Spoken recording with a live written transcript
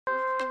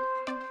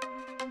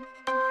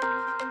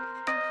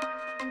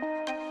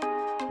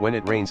When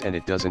it rains and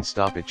it doesn't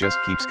stop, it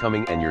just keeps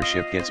coming, and your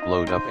ship gets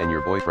blowed up, and your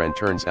boyfriend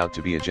turns out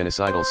to be a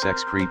genocidal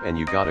sex creep, and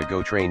you gotta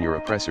go train your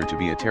oppressor to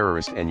be a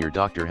terrorist, and your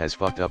doctor has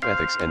fucked up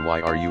ethics, and why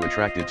are you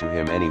attracted to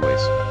him anyways?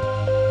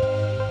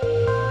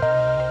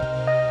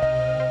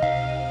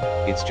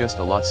 It's just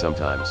a lot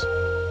sometimes.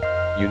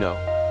 You know?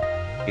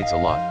 It's a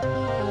lot.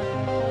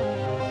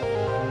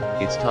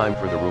 It's time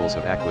for the rules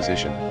of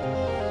acquisition.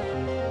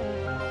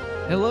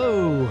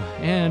 Hello,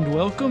 and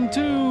welcome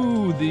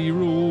to the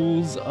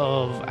Rules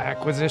of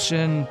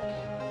Acquisition,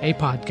 a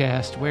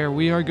podcast where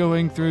we are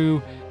going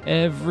through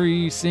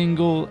every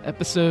single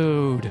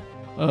episode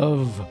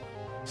of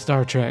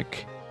Star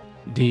Trek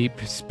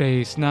Deep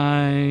Space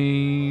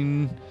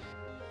Nine,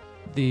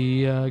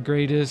 the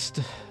greatest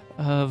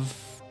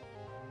of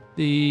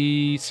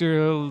the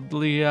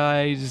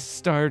serialized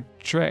Star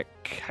Trek.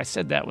 I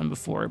said that one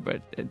before,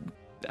 but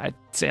I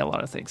say a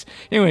lot of things.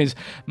 Anyways,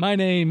 my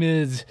name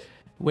is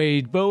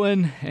Wade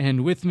Bowen,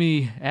 and with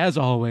me, as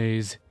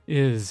always,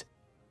 is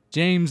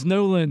James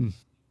Nolan.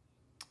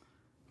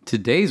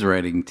 Today's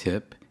writing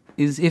tip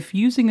is if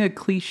using a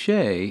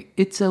cliche,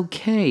 it's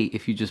okay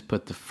if you just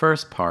put the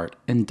first part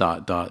and ...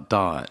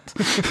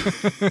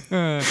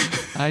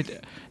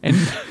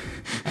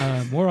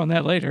 More on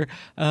that later.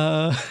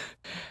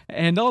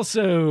 And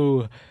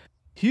also,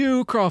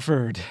 Hugh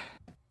Crawford.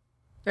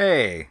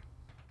 Hey.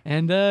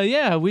 And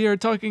we are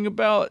talking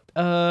about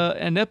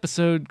an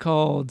episode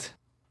called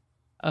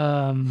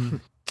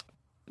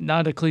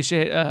not a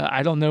cliche.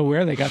 I don't know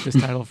where they got this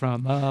title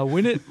from.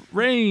 When It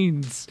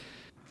Rains. ...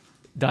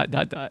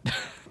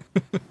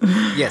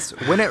 Yes,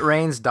 When It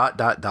Rains ...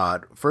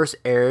 First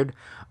aired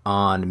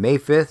on May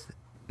 5th,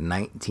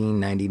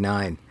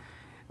 1999.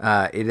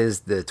 It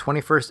is the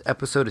 21st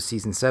episode of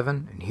season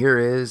 7, and here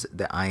is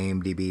the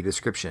IMDb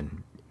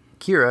description.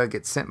 Kira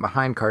gets sent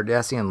behind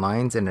Cardassian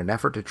lines in an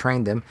effort to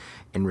train them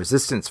in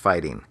resistance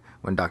fighting.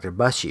 When Dr.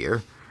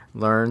 Bashir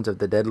learns of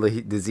the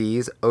deadly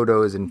disease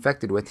Odo is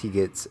infected with, he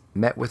gets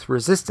met with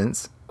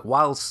resistance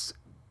whilst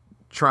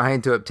trying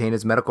to obtain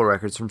his medical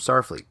records from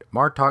Starfleet.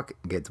 Martok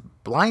gets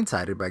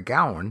blindsided by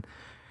Gowan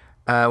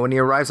when he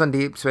arrives on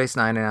Deep Space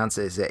Nine and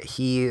announces that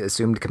he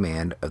assumed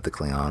command of the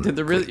Klingon. Did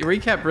the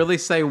recap really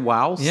say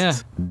whilst? Yeah.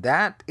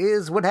 That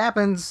is what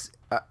happens.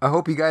 I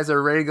hope you guys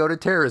are ready to go to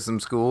terrorism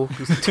school.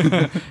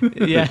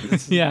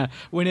 Yeah.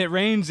 When it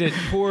rains, it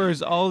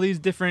pours all these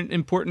different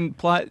important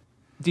plot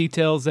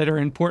details that are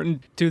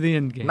important to the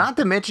end game. Not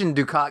to mention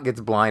Dukat gets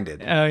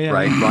blinded. Oh, yeah.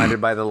 Right?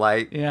 Blinded by the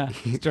light. Yeah.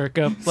 Struck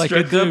up like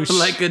a douche.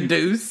 Like a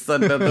deuce. He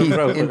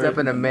ends up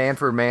in a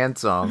man-for-man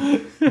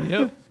song.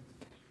 Yep.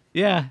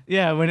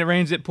 Yeah. When it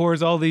rains, it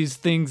pours all these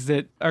things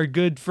that are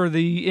good for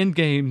the end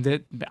game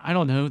that, I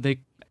don't know,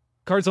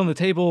 cards on the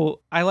table.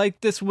 I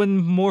like this one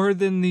more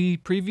than the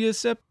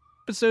previous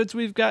episodes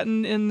we've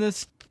gotten in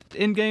this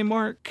end game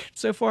arc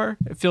so far.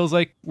 It feels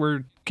like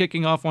we're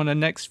kicking off on a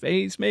next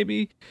phase,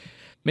 maybe.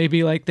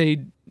 Maybe like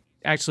they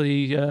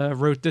actually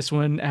wrote this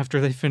one after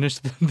they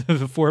finished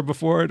the four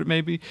before it,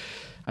 maybe.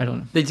 I don't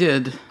know. They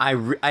did.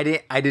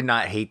 I did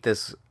not hate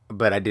this,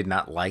 but I did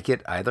not like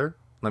it either.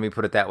 Let me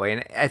put it that way.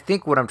 And I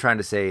think what I'm trying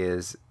to say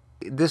is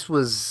it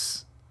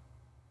was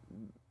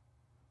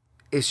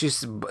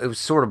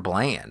sort of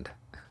bland.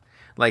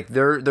 Like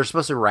they're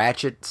supposed to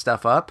ratchet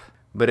stuff up,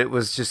 but it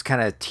was just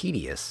kind of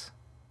tedious,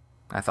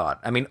 I thought.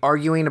 I mean,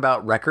 arguing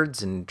about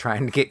records and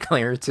trying to get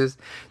clearances,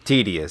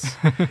 tedious.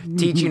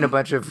 Teaching a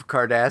bunch of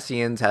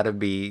Cardassians how to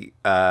be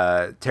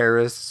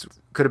terrorists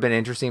could have been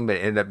interesting, but it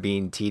ended up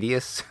being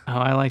tedious. Oh,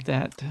 I like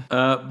that.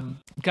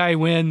 Guy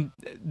Wynn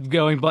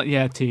going,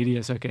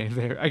 tedious. Okay,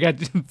 there. I got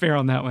fair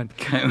on that one.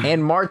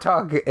 And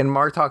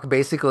Martok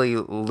basically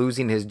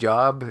losing his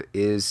job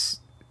is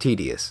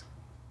tedious.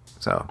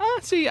 So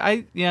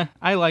I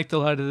liked a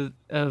lot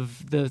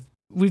of the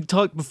we've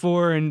talked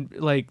before and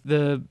like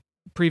the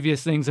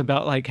previous things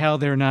about like how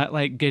they're not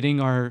like getting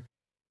our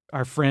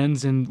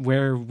friends and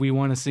where we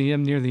want to see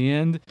them near the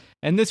end.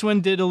 And this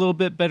one did a little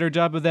bit better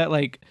job of that.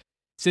 Like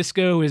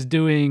Cisco is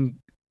doing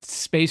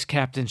space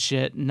captain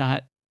shit,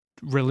 not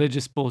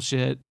religious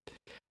bullshit.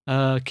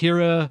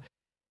 Kira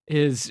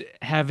is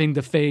having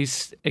to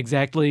face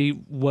exactly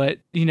what,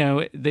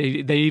 they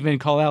even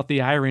call out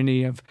the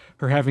irony of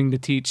her having to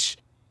teach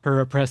her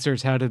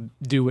oppressors how to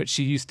do what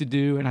she used to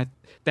do. And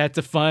that's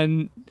a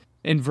fun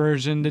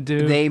inversion to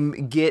do. They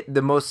get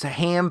the most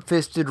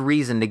ham-fisted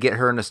reason to get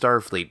her in a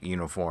Starfleet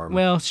uniform.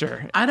 Well,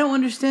 sure. I don't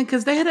understand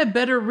because they had a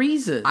better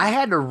reason. I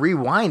had to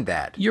rewind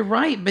that. You're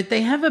right, but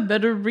they have a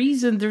better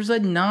reason. There's a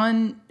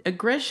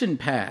non-aggression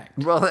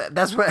pact. Well,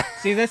 that's what...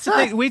 See, that's the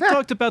thing. We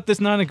talked about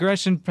this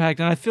non-aggression pact,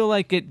 and I feel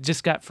like it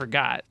just got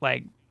forgot.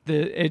 Like,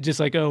 that's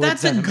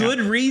a good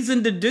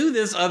reason to do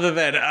this other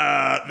than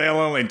they'll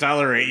only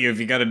tolerate you if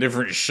you got a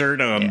different shirt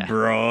on,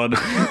 broad.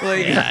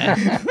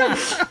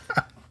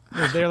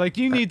 They're like,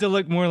 you need to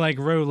look more like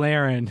Ro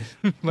Laren,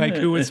 like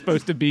who was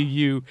supposed to be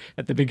you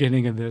at the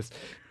beginning of this.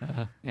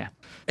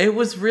 It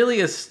was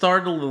really a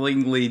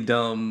startlingly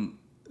dumb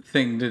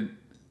thing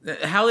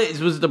how it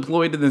was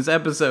deployed in this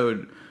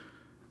episode.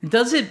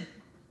 Does it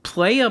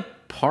play a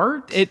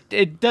part?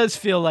 It does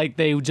feel like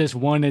they just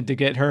wanted to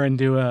get her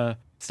into a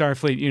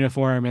Starfleet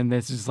uniform, and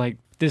this is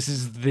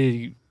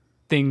the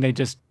thing they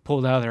just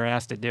pulled out of their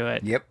ass to do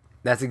it. Yep.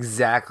 That's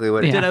exactly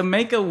what it Did a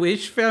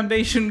Make-A-Wish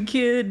Foundation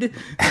kid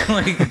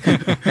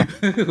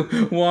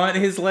want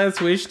his last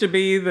wish to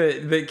be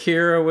that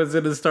Kira was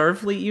in a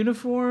Starfleet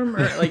uniform?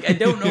 Or I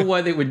don't know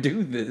why they would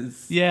do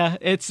this. Yeah,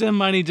 it's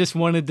somebody just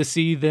wanted to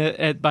see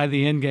that by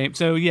the end game.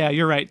 So yeah,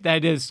 you're right.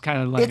 That is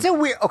kind of like It's a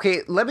weird.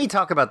 Okay, let me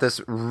talk about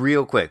this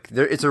real quick.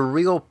 It's a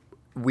real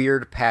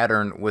weird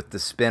pattern with the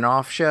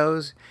spin-off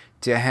shows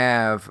to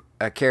have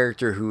a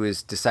character who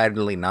is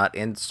decidedly not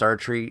in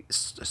Starfleet,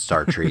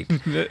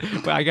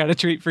 I got a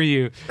treat for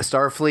you.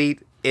 Starfleet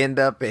end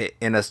up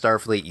in a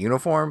Starfleet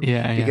uniform.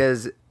 Yeah.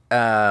 Because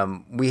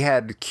we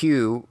had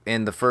Q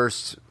in the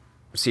first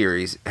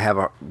series have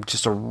a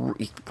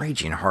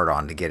raging hard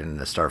on to get in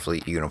the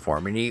Starfleet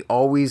uniform, and he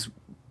always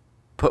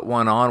put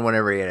one on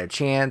whenever he had a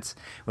chance.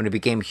 When he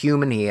became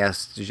human, he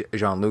asked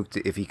Jean-Luc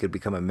if he could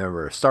become a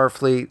member of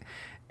Starfleet,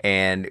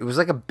 and it was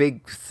like a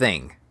big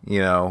thing, you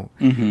know.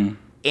 Mm-hmm.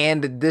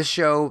 And this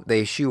show,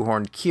 they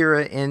shoehorned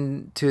Kira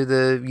into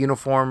the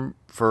uniform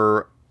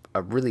for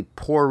a really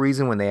poor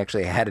reason when they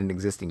actually had an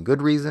existing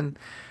good reason.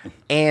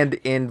 And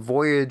in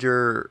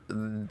Voyager,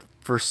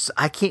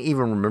 I can't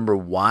even remember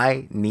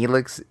why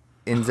Neelix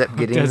ends up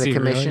getting the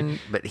commission,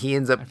 really? but he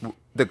ends up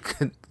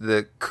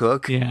the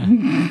cook. Yeah.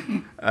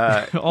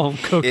 All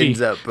cookie.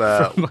 Ends up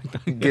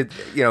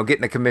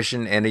getting a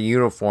commission and a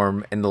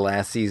uniform in the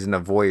last season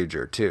of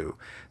Voyager too.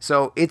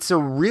 So it's a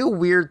real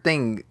weird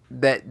thing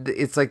that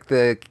it's like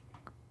the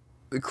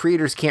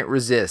creators can't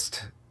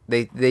resist.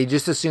 They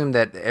just assume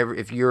that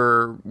if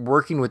you're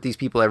working with these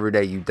people every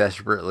day, you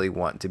desperately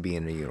want to be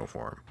in a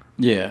uniform.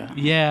 Yeah.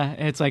 Yeah,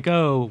 it's like,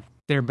 oh,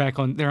 they're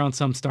on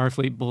some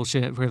Starfleet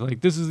bullshit where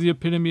like this is the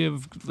epitome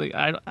of like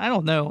I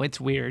don't know, it's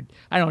weird.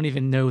 I don't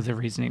even know the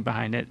reasoning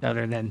behind it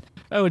other than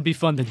it would be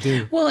fun to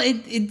do. Well,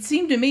 it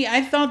seemed to me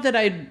I thought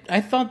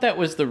that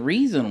was the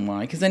reason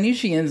why, because I knew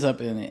she ends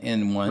up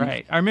in one.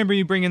 Right. I remember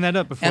you bringing that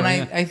up before. And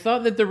I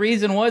thought that the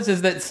reason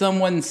is that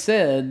someone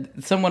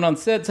on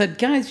set said,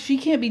 guys, she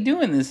can't be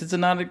doing this. It's a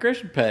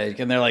non-aggression peg.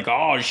 And they're like,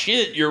 oh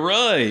shit, you're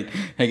right.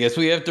 I guess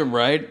we have to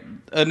write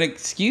an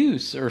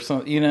excuse or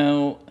something, you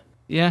know.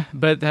 Yeah,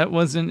 but that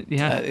wasn't.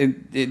 Yeah,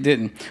 it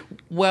didn't.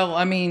 Well,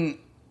 I mean,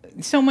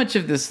 so much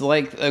of this,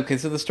 okay,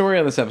 so the story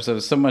of this episode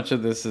is so much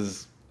of this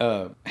is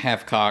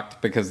half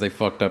cocked because they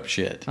fucked up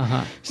shit.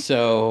 Uh-huh.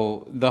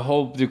 So the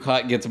whole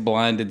Dukat gets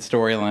blinded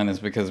storyline is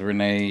because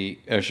Renee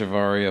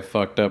Echevarria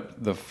fucked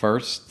up the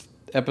first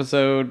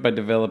episode by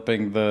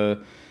developing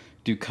the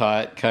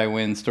Dukat Kai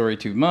Wynn story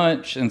too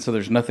much, and so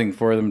there's nothing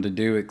for them to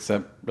do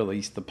except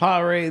release the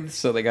Pah-wraiths,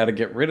 so they got to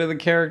get rid of the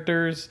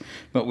characters,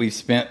 but we've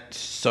spent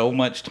so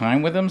much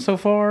time with them so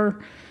far,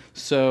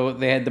 so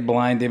they had to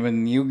blind him,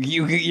 and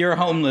you're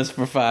homeless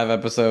for 5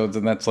 episodes,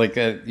 and that's like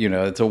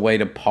it's a way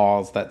to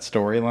pause that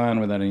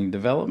storyline without any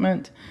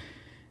development,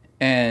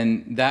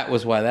 and that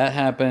was why that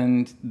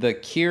happened. The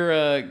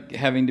Kira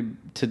having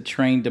to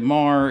train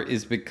Damar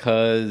is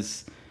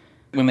because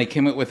when they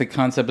came up with the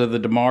concept of the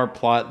Damar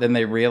plot, then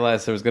they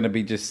realized there was going to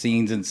be just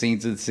scenes and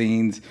scenes and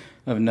scenes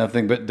of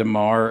nothing but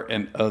Damar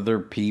and other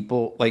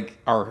people. Like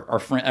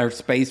our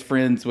space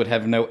friends would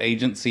have no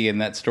agency in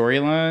that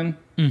storyline.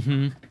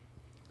 Mm-hmm.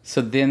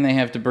 So then they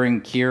have to bring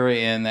Kira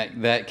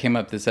in. That came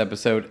up this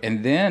episode.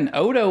 And then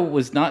Odo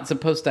was not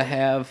supposed to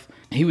have...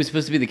 He was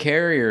supposed to be the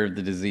carrier of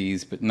the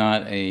disease, but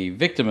not a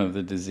victim of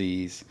the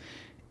disease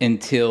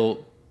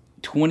until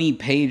 20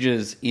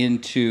 pages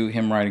into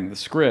him writing the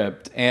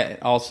script, and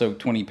also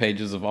 20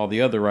 pages of all the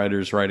other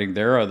writers writing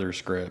their other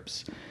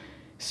scripts.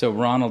 So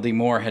Ronald D.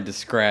 Moore had to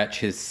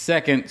scratch his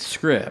second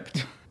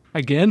script.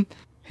 Again?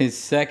 His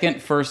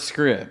first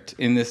script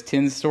in this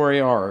 10-story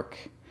arc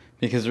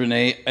because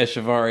Renee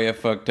Echevarria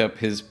fucked up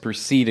his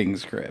preceding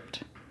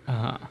script.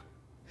 Uh-huh.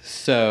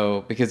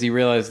 So, because he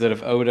realized that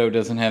if Odo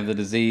doesn't have the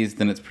disease,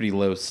 then it's pretty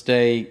low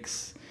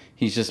stakes.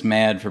 He's just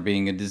mad for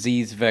being a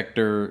disease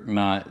vector,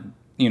 not...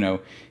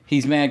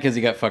 he's mad because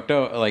he got fucked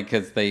up,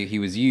 because he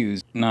was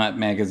used, not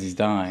mad because he's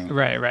dying.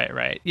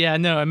 Right. Yeah,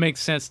 no, it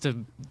makes sense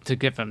to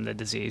give him the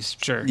disease,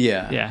 sure.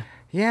 Yeah.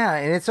 Yeah,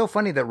 and it's so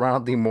funny that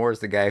Ronald D. Moore is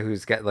the guy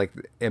who's got,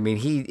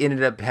 he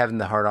ended up having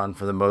the hard-on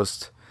for the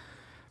most,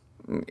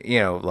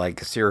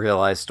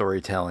 serialized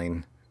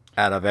storytelling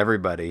out of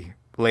everybody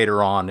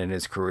later on in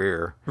his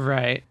career.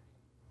 Right.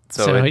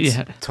 So it's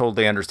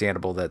totally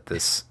understandable that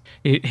this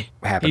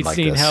happened like this. He's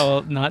seen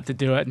how not to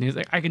do it, and he's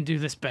like, I can do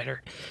this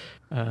better.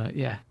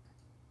 Yeah.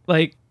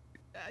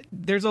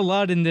 There's a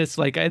lot in this,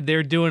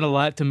 they're doing a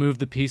lot to move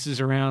the pieces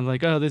around,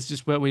 oh, this is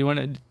just what we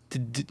wanted to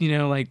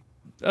do,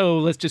 oh,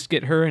 let's just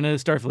get her in a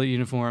Starfleet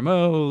uniform.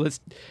 Oh,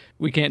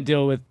 we can't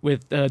deal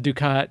with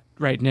Dukat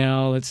right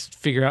now. Let's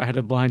figure out how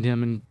to blind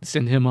him and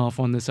send him off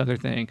on this other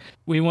thing.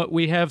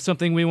 We have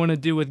something we want to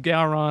do with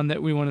Gowron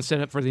that we want to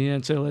set up for the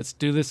end, so let's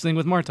do this thing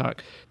with Martok.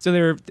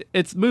 So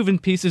it's moving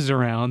pieces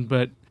around,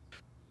 but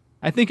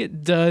I think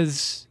it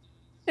does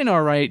an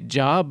all right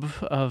job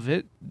of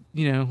it.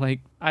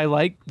 I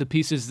like the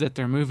pieces that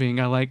they're moving.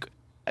 I like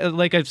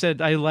like I've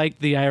said, I like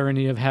the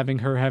irony of having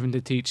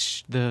to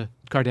teach the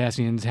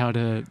Cardassians how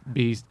to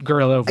be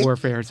guerrilla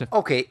warfare.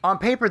 Okay, on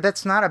paper,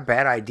 that's not a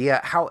bad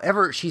idea.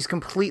 However, it's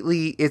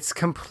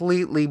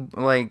completely,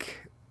 like,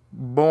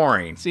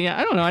 boring. See,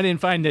 I don't know. I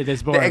didn't find it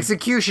as boring. The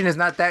execution is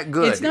not that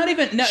good. It's not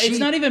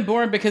even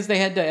boring because they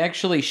had to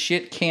actually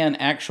shit can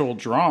actual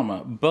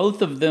drama.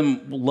 Both of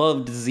them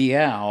loved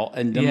Zial,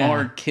 and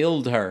Damar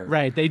killed her.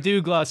 Right, they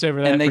do gloss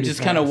over that, and they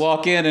just kind of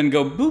walk in and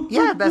go boop.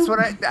 Yeah, boop, that's boop.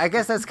 what I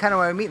guess that's kind of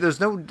what I mean.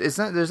 There's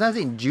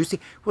nothing juicy.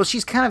 Well,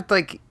 she's kind of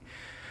like,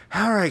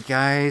 all right,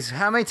 guys,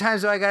 how many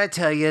times do I gotta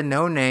tell you?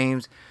 No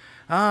names.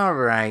 All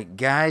right,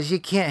 guys, you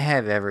can't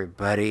have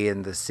everybody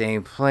in the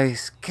same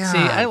place. God, see,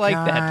 I like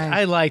that. guys.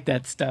 I like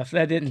that stuff.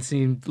 That didn't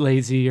seem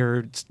lazy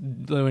or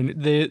low.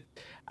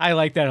 I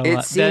like that a lot.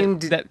 It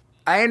seemed that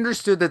I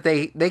understood that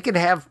they could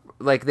have,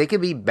 like, they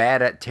could be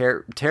bad at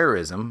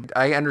terrorism.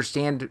 I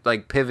understand,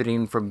 like,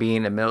 pivoting from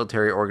being a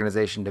military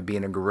organization to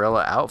being a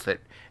guerrilla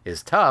outfit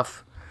is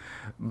tough,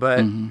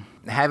 but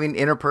having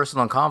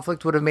interpersonal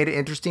conflict would have made it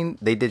interesting.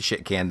 They did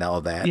shit can all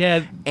of that.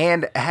 Yeah.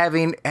 And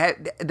having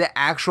the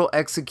actual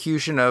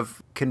execution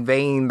of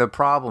conveying the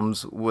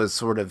problems was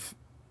sort of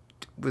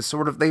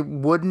they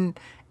wooden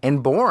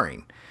and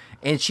boring.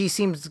 And she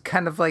seems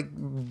kind of like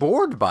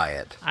bored by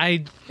it.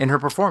 In her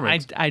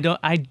performance. I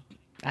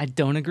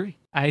don't agree.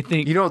 I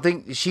think You don't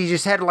think she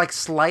just had like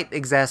slight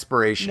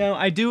exasperation? No,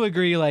 I do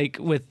agree. Like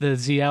with the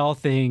Zial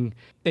thing,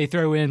 they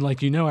throw in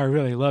like, I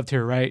really loved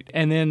her, right?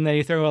 And then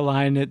they throw a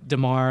line at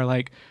Damar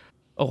like,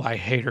 "Oh, I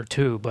hate her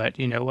too, but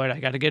you know what? I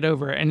got to get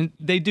over it." And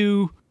they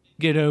do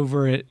get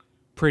over it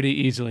pretty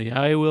easily.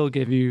 I'll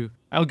give you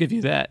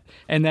that.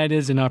 And that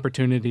is an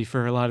opportunity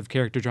for a lot of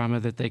character drama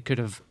that they could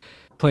have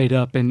played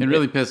up and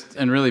really pissed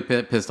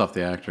off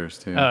the actors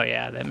too. Oh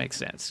yeah, that makes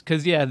sense.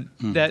 Because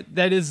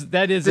that is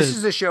This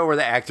is a show where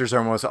the actors are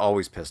almost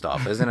always pissed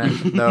off, isn't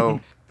it? Though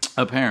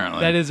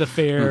apparently that is a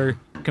fair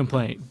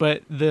complaint.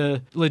 But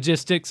the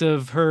logistics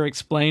of her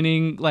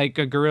explaining like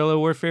a guerrilla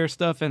warfare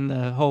stuff and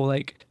the whole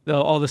like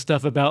all the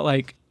stuff about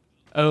like,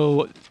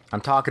 oh,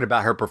 I'm talking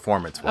about her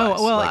performance wise.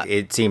 Oh, well, like,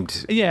 it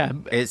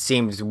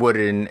seemed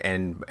wooden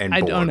and bored. I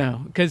don't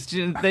know because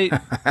they.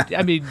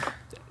 I mean,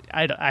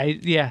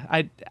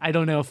 I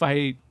don't know if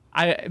I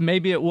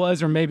maybe it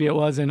was or maybe it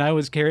wasn't. I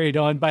was carried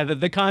on by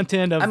the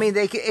content of. I mean,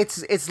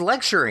 it's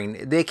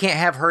lecturing. They can't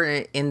have her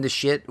in the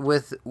shit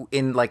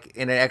in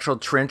an actual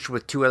trench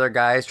with two other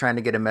guys trying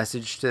to get a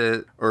message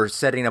to, or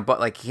setting a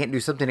like, you can't do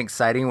something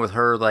exciting with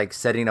her like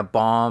setting a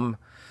bomb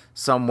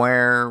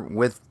somewhere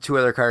with two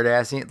other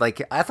Cardassians. Like,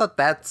 I thought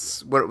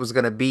that's what it was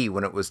going to be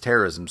when it was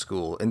terrorism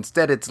school.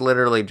 Instead, it's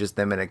literally just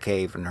them in a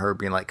cave and her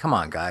being like, "Come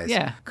on, guys,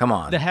 come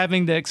on." The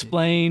having to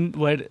explain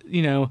what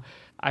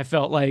I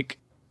felt like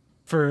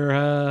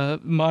for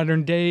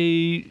modern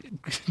day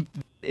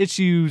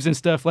issues and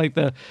stuff, like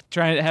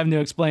having to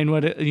explain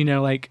what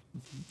like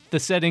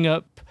the setting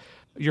up.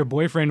 Your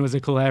boyfriend was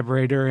a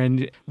collaborator,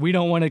 and we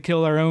don't want to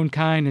kill our own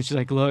kind. And she's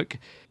like, "Look,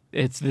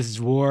 this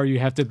is war. You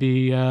have to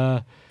be."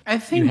 I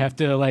think you have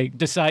to like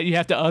decide. You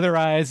have to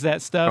otherize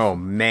that stuff. Oh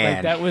man,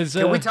 like, that was.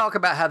 Can we talk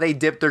about how they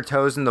dipped their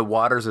toes in the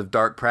waters of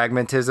dark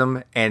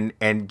pragmatism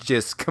and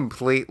just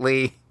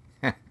completely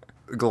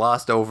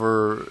glossed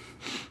over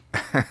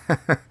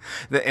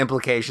the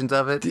implications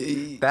of it?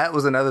 That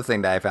was another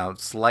thing that I found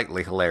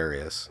slightly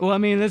hilarious. Well, I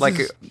mean,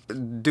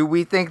 do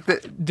we think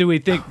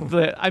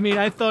that? I mean,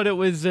 I thought it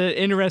was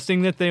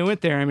interesting that they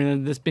went there. I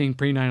mean, this being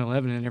pre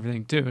 9/11 and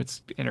everything too,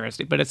 it's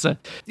interesting. But it's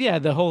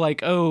the whole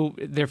like, oh,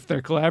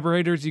 they're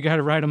collaborators. You got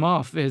to write them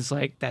off. Is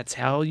like that's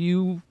how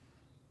you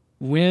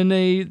win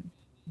a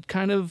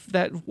kind of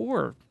that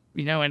war.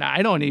 And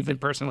I don't even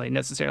personally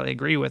necessarily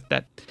agree with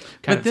that.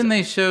 But then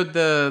they showed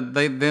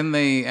then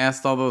they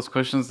asked all those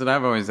questions that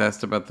I've always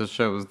asked about the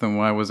shows. Then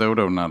why was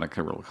Odo not a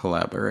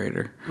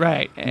collaborator?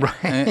 Right.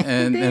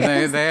 And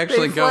they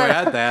actually go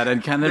at that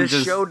and kind of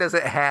just. The show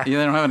doesn't have. They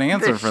don't have an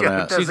answer for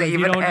that. She's like, you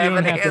don't have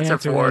an answer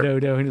for it,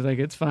 Odo. And he's like,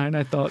 it's fine.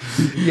 I thought.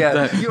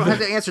 Yeah, you don't have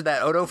to answer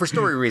that, Odo, for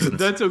story reasons.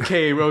 That's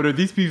okay, Odo.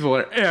 These people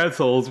are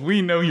assholes.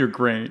 We know you're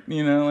great.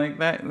 Like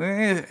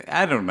that.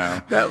 I don't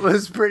know. That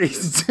was pretty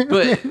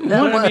stupid. But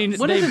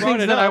one of the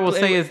things that I will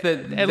say is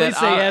that at least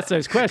they asked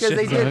those questions.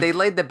 Because they did. They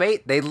laid the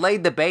bait. They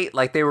laid the bait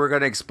like they were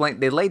going to explain.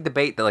 They laid the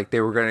bait like they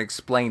were going to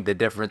explain the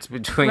difference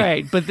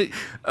between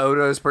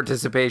Odo's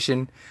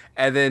participation,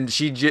 and then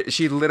she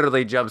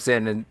literally jumps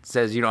in and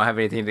says, "You don't have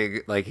anything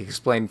to like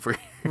explain for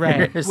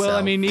yourself." Well,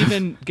 I mean,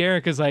 even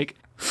Garrick is like,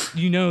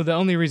 the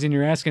only reason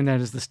you're asking that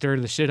is to stir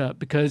the shit up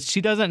because she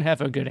doesn't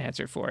have a good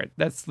answer for it.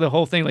 That's the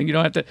whole thing. Like, you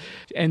don't have to,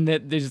 and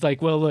that there's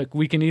like, well, look,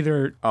 we can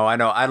either. Oh, I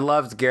know. I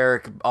loved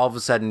Garrick all of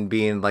a sudden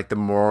being like the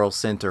moral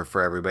center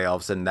for everybody. All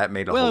of a sudden, that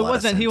made a whole lot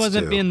of sense. He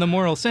wasn't being the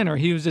moral center.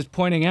 He was just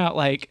pointing out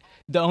like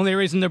the only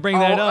reason to bring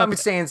that up. I'm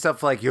saying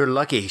stuff like, "You're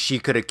lucky she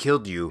could have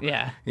killed you."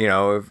 Yeah.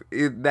 If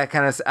that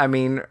kind of. I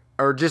mean,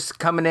 or just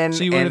coming in.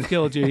 She would have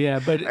killed you, yeah.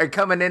 But or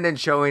coming in and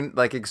showing,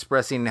 like,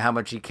 expressing how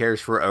much he cares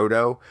for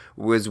Odo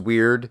was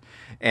weird,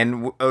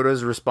 and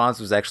Odo's response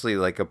was actually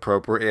like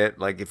appropriate.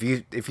 Like,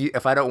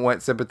 if I don't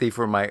want sympathy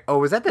for my,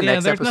 was that the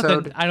next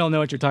episode? Nothing, I don't know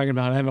what you're talking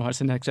about. I haven't watched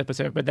the next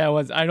episode, but that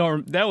was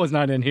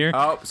not in here.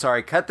 Oh,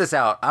 sorry, cut this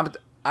out.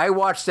 I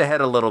watched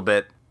ahead a little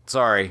bit.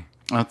 Sorry.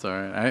 That's all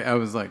right. I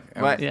was like,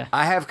 Yeah.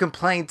 I have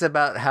complaints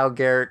about how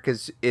Garrick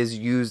is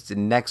used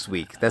next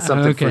week. That's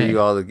something for you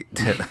all to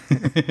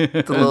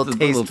it's a little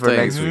taste for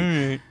next week.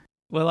 Right.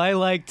 Well, I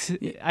liked.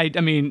 I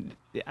mean,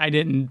 I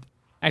didn't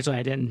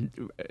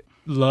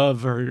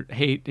love or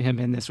hate him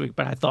in this week,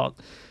 but I thought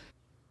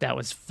that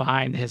was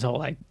fine. His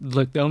whole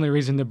look. The only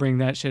reason to bring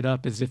that shit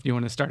up is if you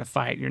want to start a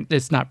fight.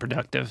 It's not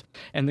productive,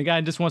 and the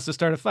guy just wants to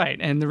start a fight.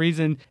 And the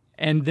reason.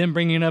 And them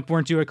bringing up,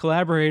 weren't you a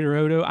collaborator,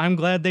 Odo? I'm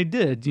glad they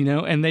did,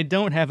 and they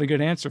don't have a good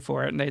answer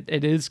for it. And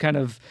it is kind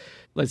of,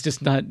 let's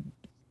just not,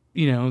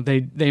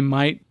 they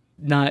might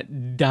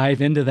not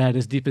dive into that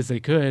as deep as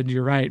they could.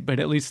 You're right, but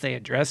at least they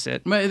address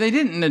it. But they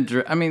didn't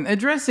address,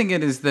 addressing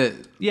it is that...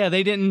 Yeah,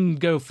 they didn't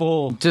go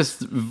full. Just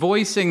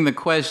voicing the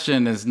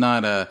question is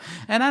not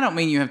and I don't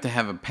mean you have to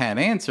have a pat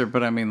answer,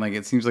 but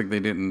it seems like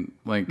they didn't,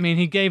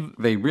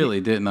 they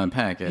really didn't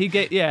unpack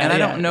it. And I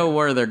don't know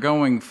where they're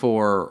going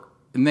for...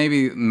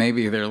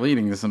 Maybe they're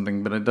leading to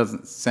something, but it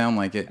doesn't sound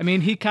like it.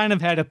 He kind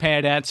of had a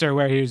pat answer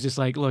where he was just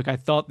like, look, I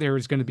thought there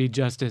was going to be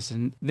justice,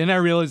 and then I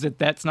realized that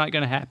that's not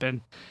going to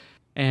happen.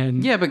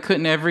 And yeah, but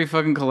couldn't every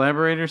fucking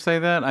collaborator say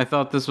that? I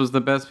thought this was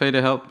the best way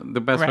to help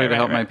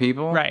my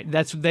people. Right.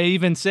 That's they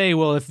even say,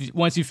 well, if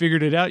once you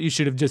figured it out, you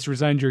should have just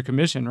resigned your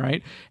commission,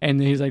 right?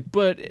 And he's like,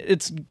 but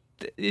it's,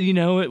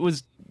 it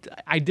was,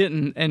 I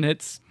didn't, and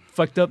it's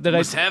fucked up that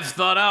I have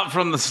thought out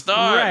from the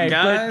start, right,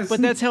 guys.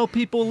 But that's how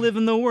people live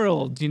in the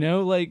world,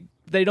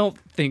 they don't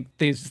think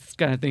these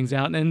kind of things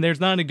out, and there's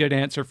not a good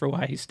answer for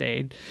why he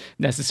stayed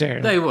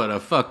necessarily. They would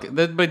have but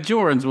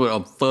Bajorans would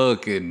have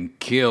fucking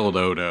killed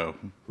Odo.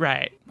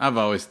 Right. I've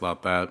always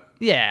thought that.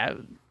 Yeah.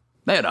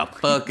 They'd have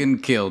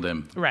fucking killed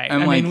him. Right.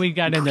 And we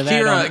got into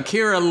that.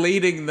 Kira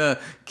leading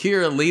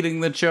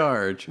the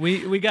charge.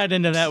 We got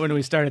into that when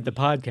we started the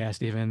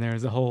podcast. Even there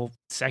was a whole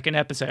second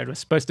episode was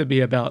supposed to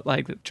be about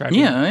trying.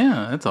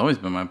 Yeah. It's always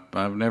been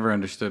I've never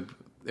understood.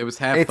 It was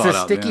half. It's a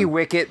sticky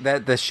wicket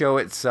that the show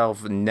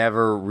itself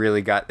never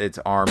really got its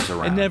arms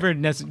around.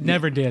 It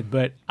never did.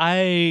 But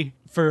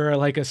for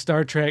a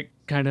Star Trek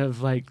kind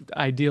of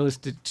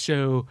idealistic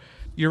show,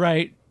 you're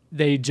right.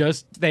 They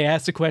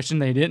asked a question.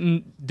 They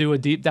didn't do a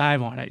deep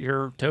dive on it.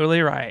 You're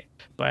totally right.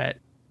 But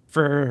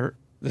for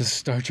the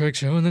Star Trek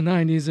show in the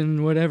 90s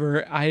and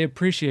whatever, I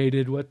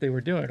appreciated what they were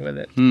doing with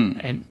it.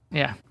 And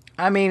yeah.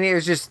 It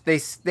was just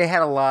they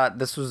had a lot.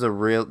 This is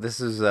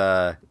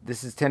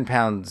 10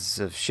 pounds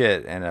of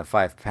shit in a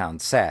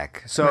 5-pound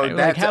sack. So right,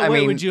 that's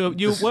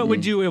what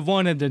would you have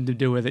wanted them to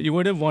do with it? You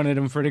would have wanted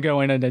them to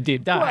go in a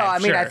deep dive. Well,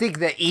 sure. I think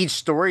that each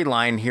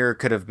storyline here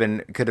could have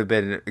been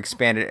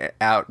expanded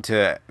out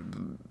to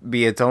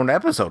be its own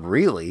episode.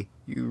 Really,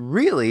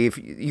 if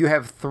you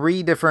have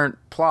 3 different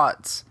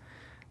plots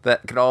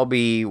that could all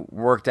be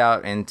worked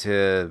out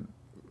into.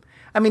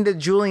 The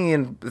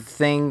Julian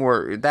thing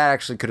where that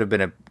actually could have been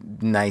a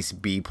nice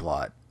B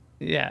plot.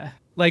 Yeah.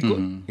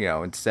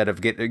 Instead of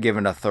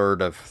given a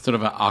third of sort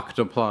of an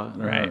octoplot.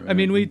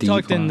 Right. We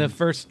talked in the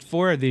first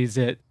 4 of these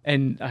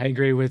and I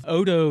agree with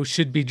Odo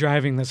should be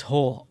driving this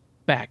whole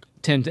back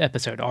 10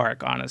 episode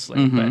arc,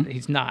 honestly, but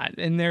he's not.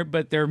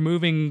 But they're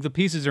moving the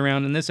pieces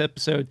around in this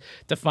episode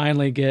to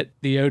finally get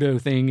the Odo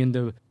thing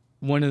into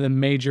one of the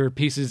major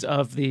pieces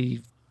of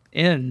the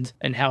end,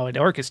 and how it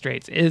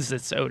orchestrates is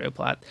this Odo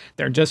plot.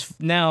 They're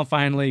just now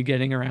finally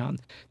getting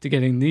around to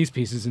getting these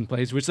pieces in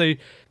place, which they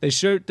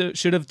should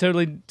have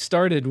totally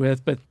started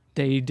with, but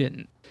they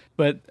didn't.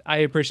 But I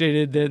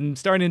appreciated them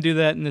starting to do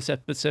that in this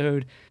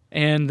episode,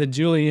 and the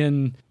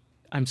Julian,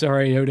 I'm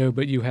sorry, Odo,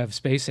 but you have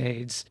space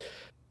aids,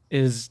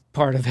 is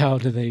part of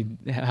of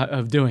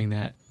doing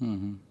that.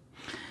 Mm-hmm.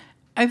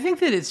 I think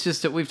that it's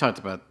just that we've talked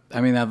about.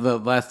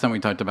 The last time we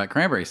talked about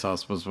cranberry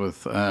sauce was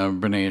with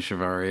Benet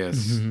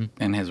Echevarria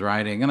and his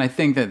writing, and I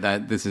think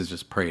that this is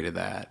just prey to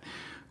that.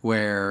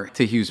 Where,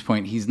 to Hugh's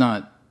point, he's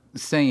not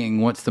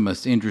saying what's the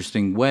most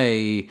interesting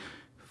way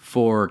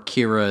for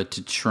Kira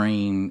to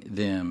train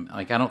them.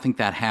 I don't think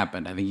that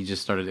happened. I think he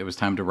just started, it was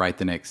time to write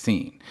the next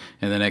scene.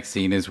 And the next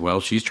scene is,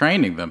 well, she's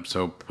training them.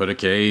 So put a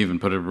cave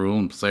and put a rule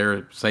and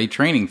say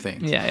training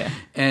things. Yeah.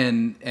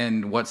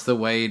 And what's the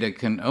way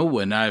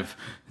to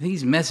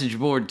these message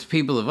boards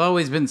people have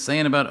always been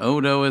saying about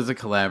Odo as a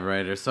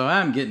collaborator. So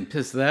I'm getting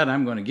pissed at that.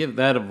 I'm going to give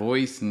that a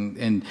voice.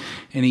 And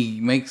he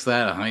makes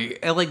that,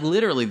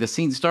 literally the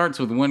scene starts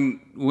with one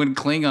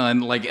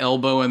Klingon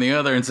elbow and the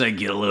other and say,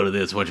 get a load of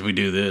this. What should we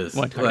do this?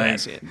 What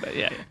but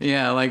yeah.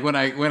 Yeah, when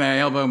I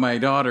elbow my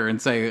daughter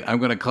and say I'm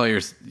going to call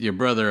your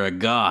brother a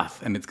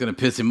goth and it's going to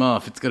piss him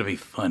off, it's going to be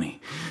funny,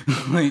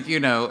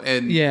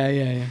 and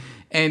yeah.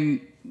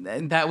 And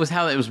that was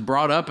how it was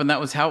brought up, and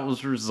that was how it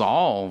was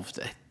resolved.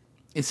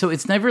 so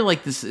it's never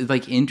like this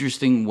like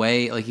interesting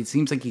way. Like it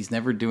seems like he's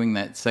never doing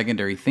that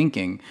secondary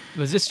thinking.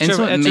 Was this And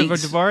so it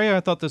Echevarria? makes- I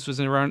thought this was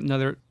around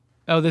another.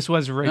 Oh, this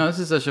was right. No, this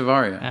is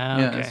Echevarria. Ah,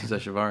 Yeah, okay. this is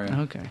Echevarria.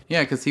 Okay.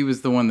 Yeah, because he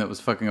was the one that was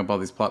fucking up all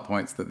these plot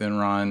points that then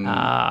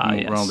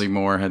Yes. Ronald D.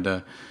 Moore had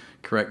to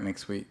correct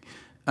next week.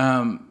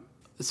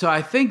 So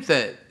I think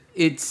that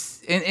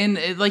it's and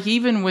like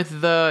even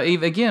with the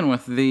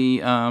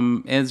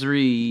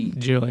Esri,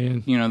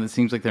 Julian. you know, that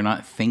seems like they're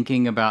not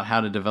thinking about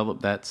how to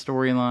develop that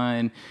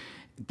storyline.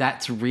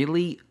 That's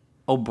really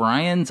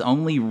O'Brien's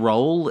only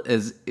role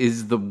is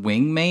the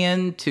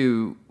wingman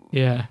to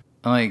Yeah.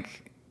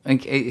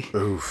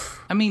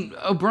 Oof. I mean,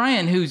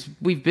 O'Brien,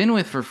 we've been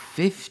with for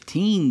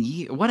 15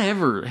 years,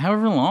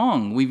 however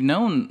long we've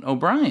known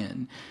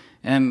O'Brien.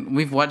 And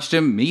we've watched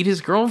him meet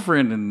his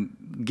girlfriend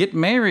and get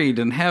married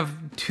and have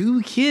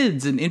 2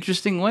 kids in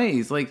interesting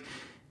ways. Like,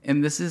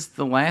 and this is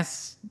the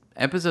last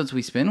episodes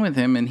we spend with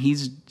him, and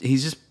he's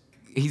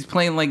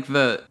playing like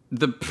the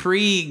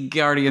pre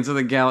Guardians of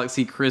the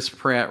Galaxy Chris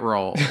Pratt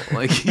role.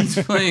 Like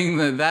he's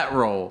playing that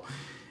role.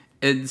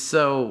 And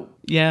so,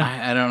 Yeah.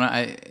 I don't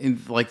know,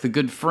 like the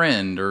good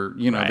friend, or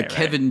you know, Right, the right.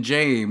 Kevin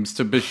James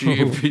to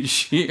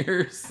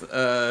Bashir's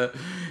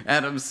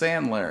Adam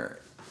Sandler,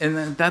 and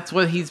then that's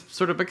what he's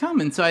sort of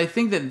become. And so I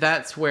think that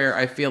that's where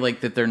I feel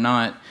like that they're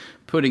not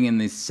putting in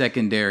this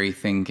secondary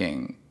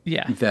thinking.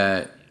 Yeah.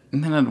 That.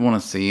 And then I'd want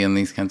to see in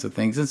these kinds of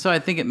things. And so I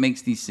think it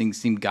makes these things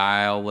seem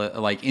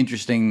like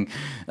interesting,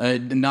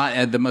 not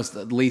at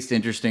the least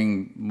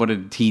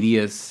interesting,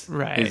 tedious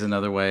Right. is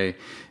another way.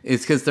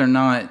 It's because they're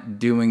not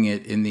doing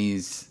it in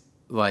these,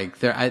 like,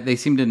 they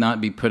seem to not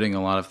be putting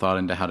a lot of thought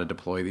into how to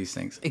deploy these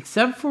things.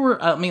 Except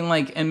for, I mean,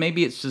 like, and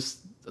maybe it's just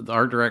the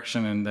art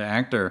direction and the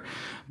actor,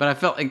 but I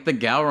felt like the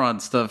Galron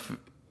stuff,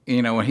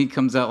 you know, when he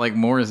comes out like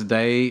Morris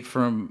Day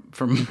from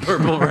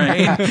Purple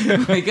Rain,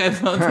 like I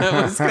thought that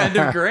was kind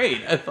of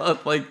great. I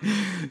thought like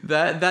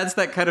that's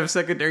that kind of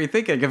secondary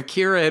thinking. If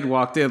Kira had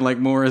walked in like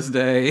Morris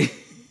Day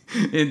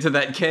into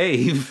that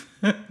cave,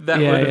 that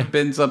would have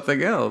been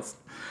something else.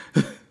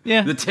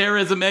 Yeah. The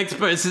terrorism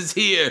experts is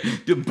here.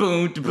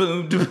 Da-boom,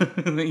 da-boom,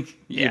 da-boom. Like,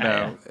 you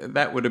know,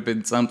 that would have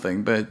been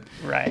something, but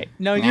Right.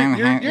 No,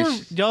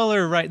 y'all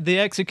are right. The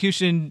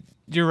execution,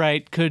 you're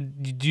right,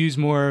 could use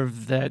more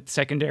of that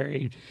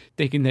secondary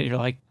thinking that you're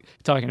like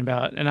talking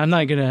about. And I'm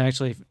not going to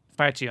actually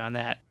fight you on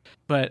that.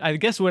 But I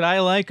guess what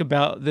I like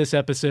about this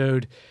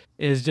episode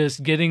is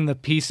just getting the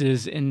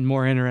pieces in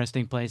more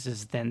interesting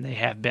places than they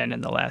have been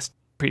in the last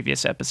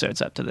previous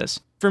episodes up to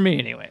this. For me,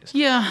 anyways.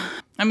 yeah.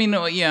 I mean,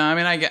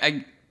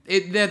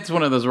 that's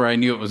one of those where I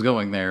knew it was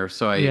going there.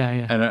 So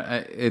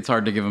it's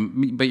hard to give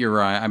them, but you're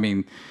right. I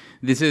mean,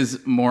 this is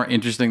more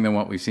interesting than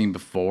what we've seen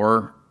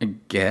before, I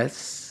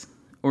guess.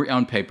 Or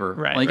on paper.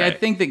 Right, Like, right. I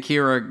think that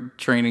Kira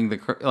training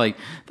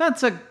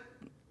that's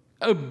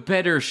a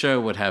better show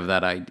would have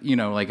that idea, you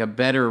know, like a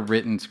better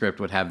written script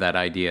would have that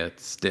idea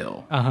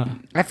still.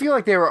 I feel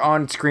like they were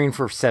on screen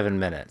for 7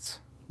 minutes.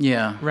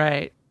 Yeah.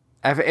 Right.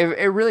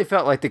 It really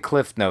felt like the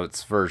Cliff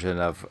Notes version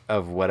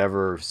of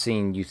whatever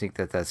scene you think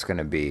that's going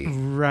to be.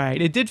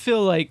 Right. It did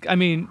feel like, I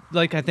mean,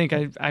 like I think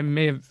I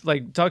may have,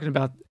 like, talking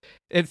about,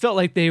 it felt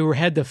like they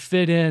had to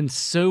fit in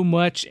so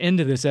much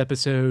into this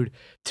episode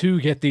to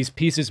get these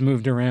pieces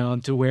moved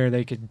around to where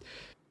they could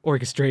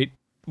orchestrate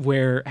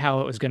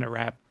how it was going to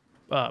wrap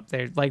up.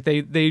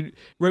 They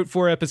wrote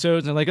 4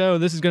 episodes and they're like, oh,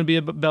 this is going to be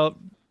about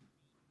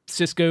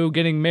Cisco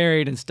getting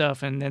married and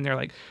stuff, and then they're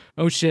like,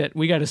 oh shit,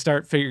 we got to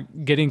start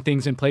getting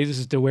things in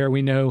places to where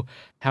we know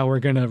how we're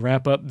gonna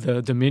wrap up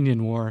the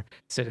Dominion War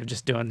instead of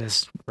just doing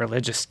this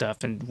religious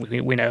stuff. And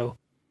we know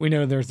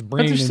there's the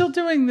brain. But they're still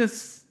doing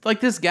this, like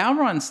this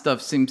Gowron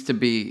stuff seems to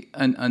be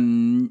I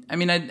mean,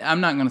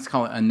 I'm not going to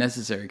call it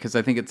unnecessary because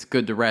I think it's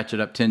good to ratchet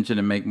up tension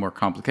and make more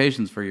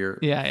complications for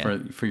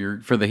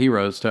for the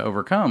heroes to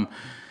overcome.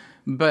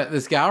 But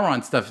this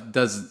Gowron stuff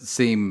does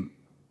seem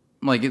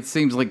like, it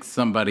seems like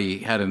somebody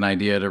had an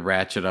idea to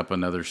ratchet up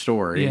another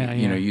story,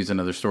 you know, use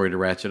another story to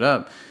ratchet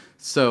up.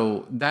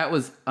 So that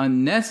was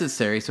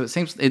unnecessary. So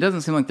it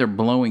doesn't seem like they're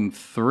blowing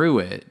through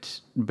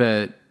it,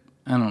 but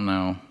I don't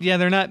know. Yeah,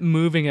 they're not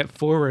moving it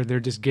forward. They're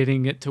just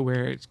getting it to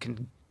where it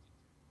can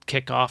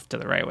kick off to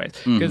the right way.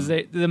 Because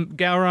the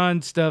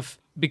Gowron stuff,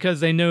 because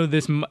they know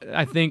this,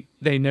 I think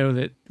they know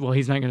that, well,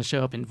 he's not going to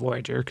show up in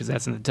Voyager because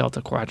that's in the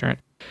Delta Quadrant.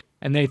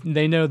 And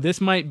they know this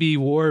might be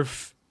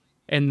Worf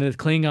and the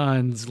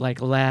Klingons'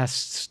 like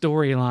last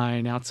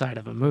storyline outside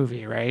of a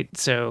movie, right?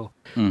 So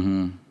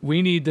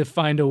we need to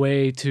find a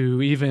way to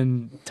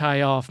even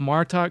tie off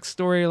Martok's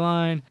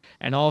storyline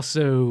and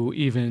also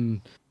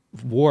even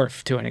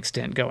Worf to an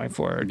extent going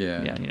forward.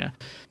 Yeah, you know,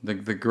 the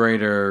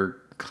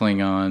greater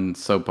Klingon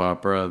soap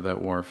opera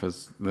that Worf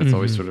that's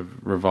always sort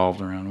of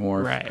revolved around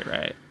Worf.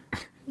 Right.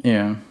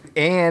 Yeah,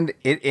 And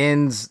it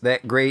ends,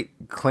 that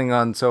great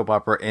Klingon soap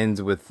opera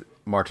ends with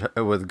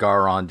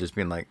Garon just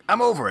being like,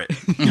 I'm over it.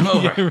 I'm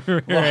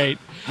over. right.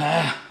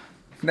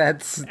 That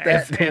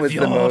was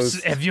the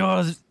most. If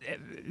you're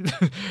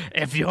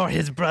if you're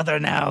his brother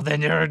now,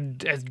 then you're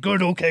as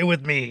good okay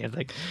with me. And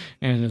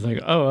it's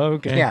like, oh,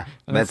 okay. Yeah,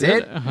 that's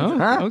it? Oh,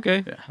 Huh?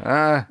 okay.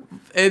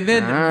 And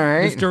then, All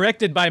right. It's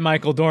directed by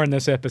Michael Dorn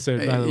this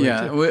episode, by the way.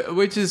 yeah, too.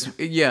 which is,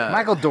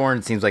 Michael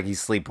Dorn seems like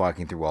he's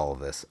sleepwalking through all of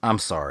this. I'm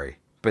sorry.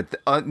 But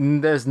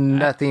there's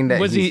nothing that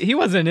He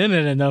wasn't in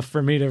it enough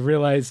for me to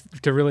realize,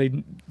 to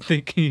really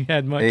think he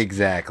had much.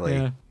 Exactly.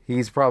 Yeah.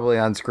 He's probably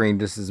on screen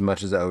just as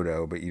much as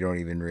Odo, but you don't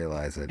even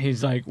realize it.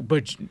 He's like,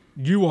 but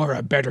you are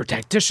a better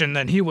tactician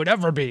than he would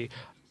ever be.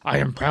 I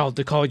am proud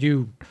to call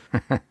you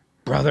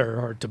brother,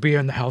 or to be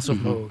in the House of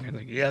Moog. And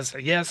like,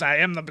 yes, I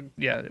am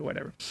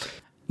whatever.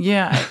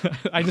 yeah,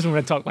 I just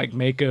want to talk like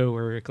Mako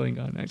or a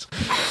Klingon,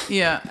 actually.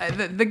 yeah.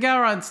 The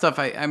Gowron stuff,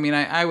 I mean,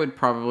 I would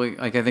probably,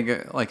 like, I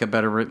think like a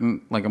better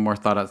written, like a more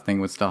thought out thing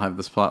would still have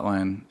this plot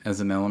line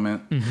as an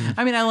element.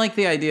 I mean, I like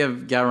the idea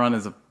of Gowron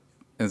as a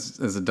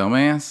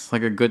dumbass,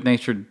 like a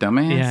good-natured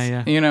dumbass.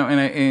 Yeah. You know,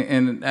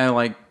 and I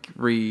like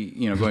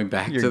going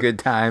back Your to good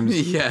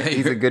times. Yeah,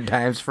 He's a good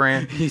times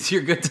friend. He's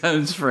your good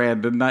times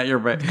friend and not your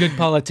bad. Good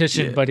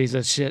politician, but he's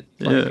a shit.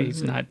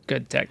 He's not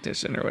good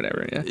tactician or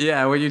whatever. Yeah.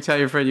 Yeah, when you tell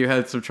your friend you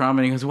had some trauma,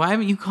 and he goes, "Why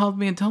haven't you called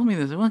me and told me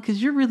this?" Well,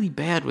 because you're really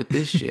bad with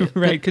this shit.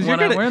 Right, 'cause when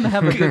you're I want to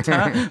have a good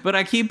time, but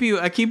I keep you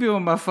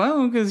on my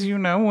phone because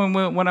when I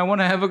want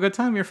to have a good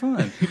time, you're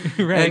fun.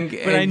 Right.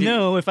 But I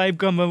know if I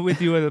come up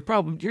with you with a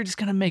problem, you're just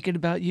gonna make it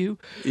about you.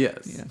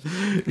 Yes.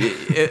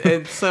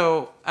 And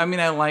so, I mean,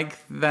 I like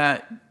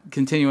that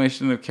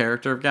continuation of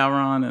character of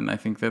Gowron, and I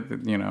think that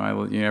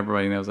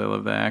everybody knows I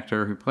love the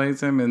actor who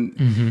plays him,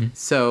 and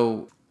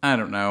so I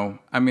don't know.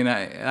 I mean,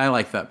 I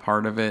like that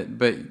part of it,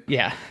 but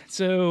Yeah.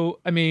 So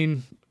I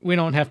mean, we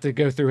don't have to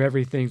go through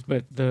everything,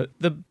 but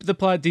the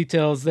plot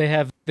details, they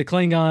have the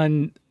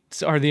Klingons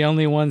are the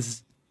only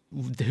ones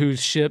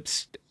whose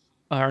ships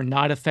are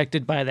not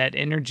affected by that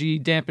energy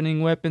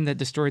dampening weapon that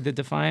destroyed the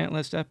Defiant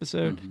last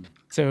episode.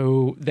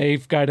 So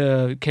they've got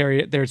to carry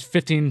it. There's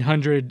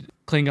 1,500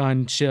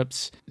 Klingon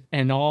ships,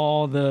 and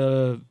all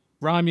the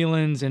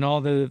Romulans and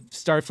all the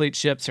Starfleet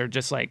ships are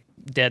just like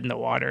dead in the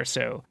water.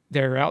 So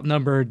they're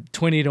outnumbered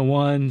 20 to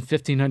 1,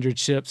 1,500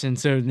 ships. And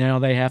so now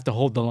they have to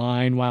hold the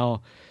line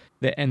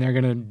and they're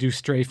going to do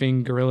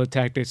strafing guerrilla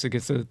tactics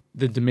against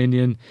the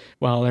Dominion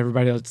while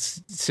everybody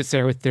else sits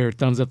there with their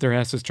thumbs up their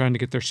asses trying to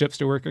get their ships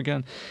to work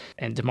again.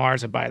 And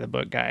Damar's a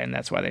by-the-book guy, and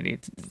that's why they need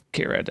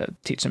Kira to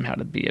teach them how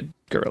to be a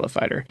guerrilla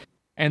fighter.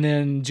 And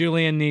then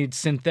Julian needs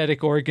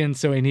synthetic organs,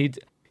 so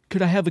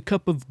could I have a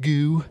cup of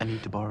goo? I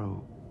need to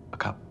borrow a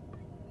cup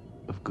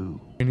of goo.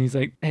 And he's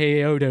like,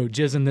 hey, Odo,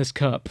 jizz in this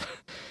cup.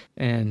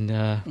 And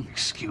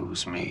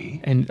Excuse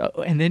me. and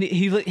then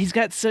he's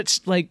got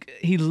such, like,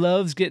 he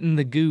loves getting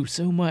the goo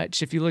so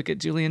much. If you look at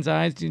Julian's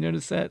eyes, do you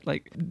notice that?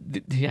 Like,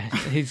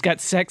 he's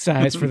got sex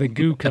eyes for the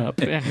goo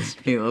cup. Yes.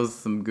 he loves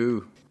some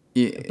goo.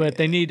 Yeah. But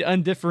they need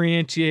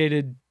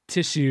undifferentiated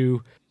tissue.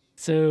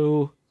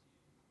 So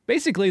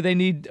basically they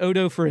need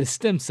Odo for his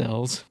stem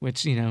cells,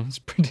 which, is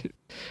pretty...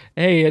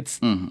 Hey,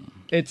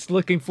 it's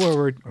looking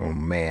forward. Oh,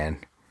 man.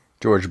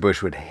 George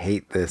Bush would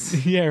hate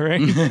this. Yeah,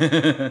 right?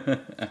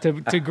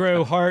 to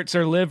grow hearts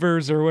or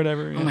livers or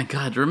whatever. Oh my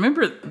God!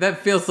 Remember that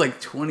feels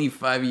like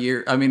 25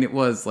 years. I mean, it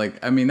was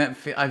like. I mean,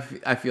 I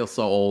feel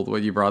so old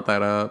when you brought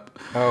that up.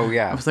 Oh,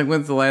 yeah. I was like,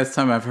 when's the last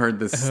time I've heard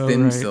this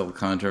stem cell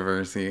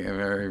controversy? I've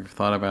ever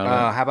thought about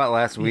it. How about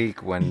last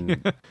week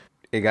when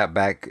it got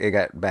back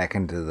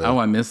into the... Oh,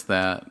 I missed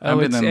that. Oh,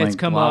 it's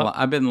come up.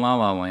 I've been in La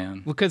La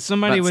Land. Because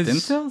somebody About was... stem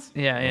cells?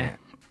 Yeah.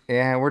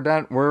 Yeah, we're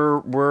done.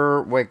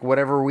 We're like,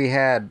 whatever we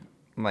had,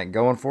 like,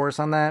 going for us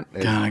on that.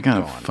 God, I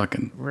gotta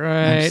fucking...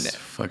 Right. I'm just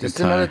fucking Just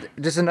tired.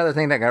 another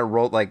thing that got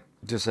rolled, like,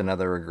 just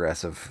another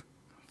aggressive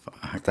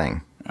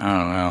thing. I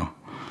don't know.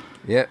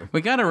 Yeah. We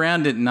got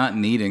around it not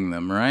needing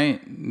them,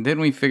 right? Didn't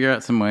we figure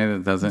out some way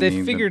that doesn't They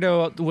need figured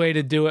out a way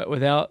to do it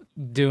without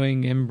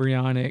doing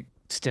embryonic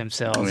stem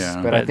cells.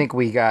 Yeah. But I think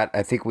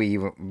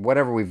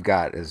whatever we've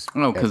got is...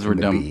 Oh, because we're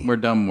dumb. FMB. We're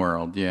dumb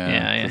world. Yeah.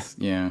 Yeah.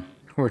 Yeah.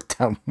 We're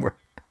dumb.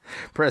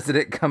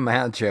 President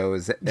Camacho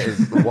is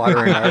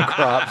watering our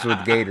crops with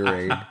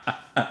Gatorade.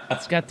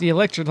 It's got the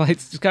electrolytes.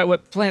 It's got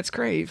what plants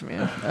crave,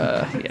 man.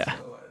 Yeah.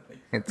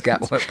 It's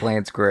got what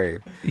plants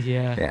crave.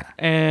 Yeah.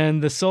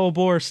 And the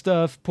Sobor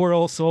stuff, poor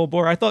old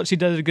Sobor. I thought she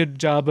did a good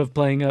job of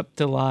playing up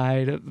to lie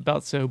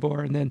about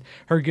Sobor, and then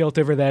her guilt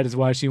over that is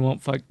why she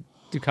won't fuck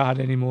Dukat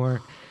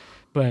anymore.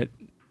 But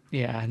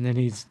yeah, and then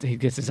he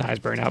gets his eyes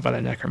burned out by the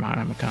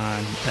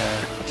Necronomicon.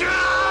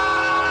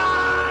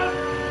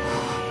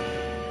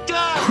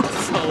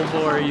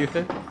 Sobor, you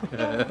think?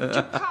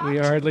 We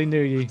hardly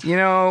knew ye.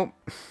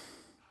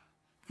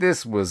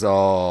 This was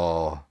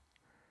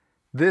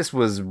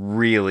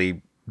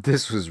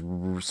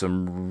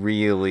some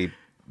really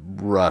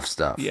rough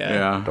stuff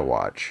Yeah. to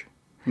watch.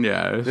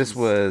 Yeah. This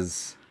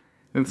was...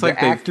 It's The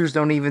like actors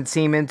don't even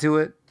seem into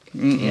it.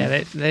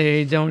 Yeah,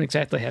 they don't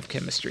exactly have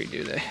chemistry,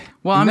 do they?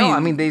 Well, I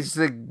mean,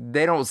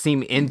 they don't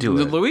seem into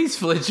it. Louise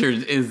Fletcher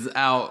is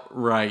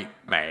outright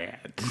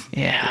bad.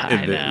 Yeah,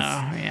 I know.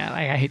 Yeah,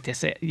 I hate to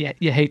say it. Yeah,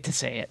 you hate to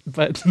say it,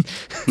 but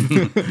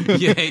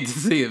You hate to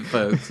see it,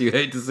 folks. You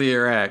hate to see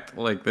her act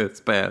like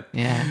this bad.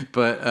 Yeah.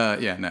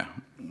 But yeah, no.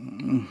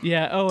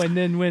 yeah. Oh, and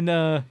then when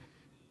the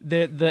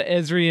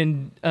Ezri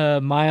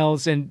and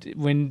Miles, and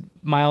when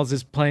Miles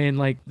is playing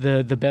like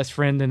the best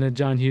friend in a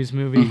John Hughes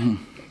movie.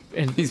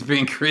 And He's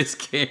being Chris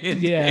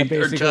Candy, Yeah, or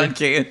basically. John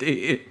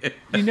Candy.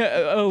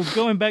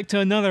 going back to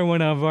another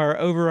one of our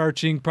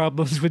overarching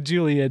problems with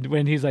Julian,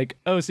 when he's like,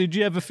 "Oh, so did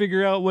you ever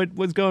figure out what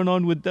was going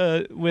on with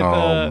Oh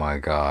my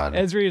God.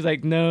 Ezri is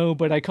like, "No,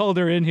 but I called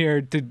her in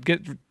here to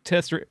get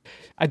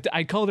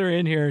I called her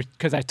in here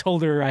because I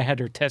told her I had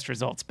her test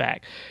results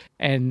back,"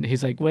 and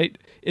he's like, "Wait,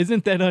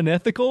 isn't that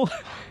unethical?"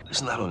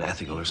 Isn't that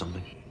unethical or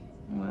something?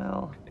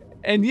 Well,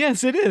 And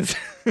yes, it is.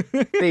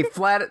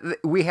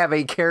 We have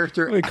a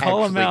character We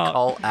call him actually out.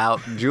 call out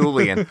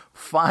Julian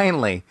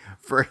finally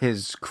for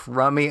his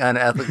crummy,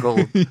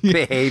 unethical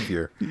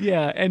behavior.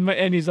 Yeah,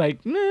 and he's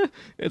like, nah.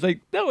 It's like,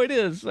 no, it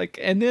is. Like,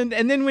 and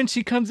then when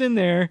she comes in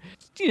there,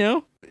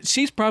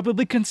 she's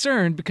probably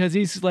concerned because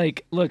he's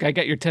like, look, I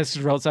got your test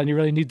results on. You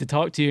really need to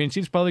talk to you. And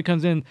she's probably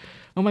comes in,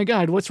 oh my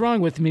God, what's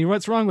wrong with me?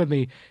 What's wrong with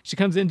me? She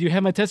comes in, do you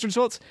have my test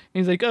results?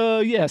 And he's like, oh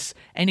yes.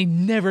 And he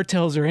never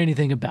tells her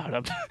anything about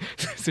them.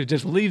 So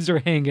just leaves her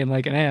hanging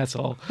like an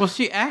asshole. Well,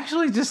 she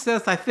actually just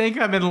says, "I think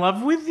I'm in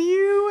love with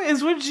you,"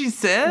 is what she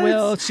says.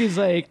 Well, she's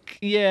like,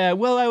 yeah,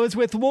 well, I was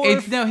with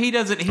Worf. No, he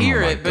doesn't hear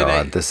Oh my it. But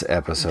God, this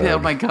episode. oh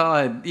my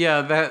God,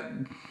 yeah, that.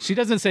 She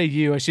doesn't say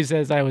you. She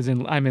says,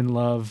 I'm in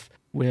love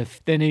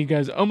with. Then he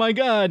goes, oh my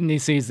God. And he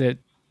sees that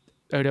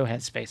Odo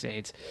has space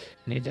AIDS.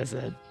 And he does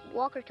a,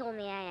 Walker told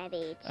me I have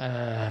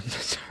AIDS.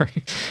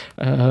 sorry.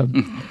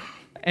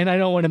 And I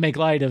don't want to make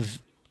light of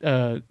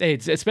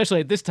AIDS,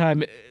 especially at this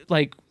time.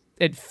 Like,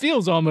 it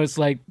feels almost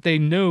like they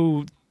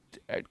know,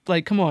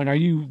 like, come on, are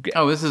you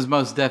Oh, this is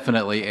most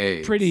definitely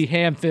AIDS. pretty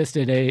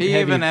ham-fisted? He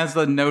even has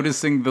the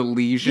noticing the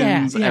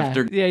lesions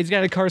after. Yeah, he's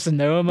got a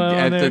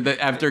carcinoma on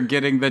there. After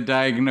getting the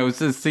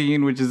diagnosis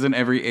scene, which is in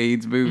every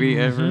AIDS movie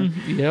ever.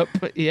 Yep.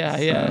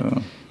 Yeah.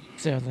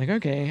 So I'm like,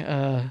 okay.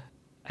 I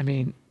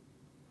mean,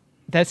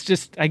 that's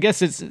just. I guess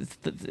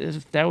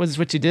that was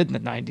what you did in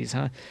the '90s,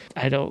 huh?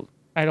 I don't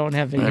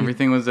have any.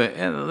 Everything was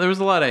there was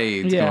a lot of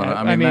AIDS Yeah, going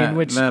on. I mean,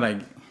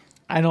 that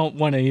I don't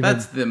want to even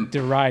That's them-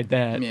 deride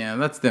that. yeah,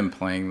 that's them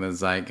playing the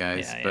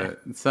zeitgeist. Yeah,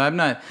 but so I'm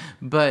not.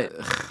 But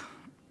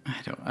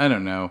I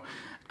don't know.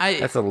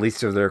 That's the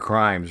least of their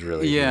crimes,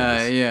 really.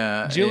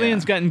 Yeah.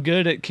 Julian's gotten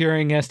good at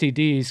curing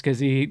STDs because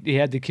he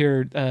had to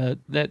cure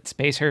that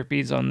space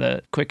herpes on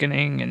the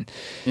quickening and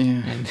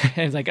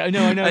it's like, oh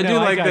no, I do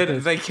like got that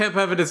this. they kept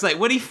having to say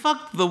when he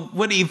fucked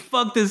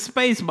his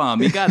space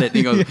mom. He got it. And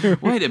he goes,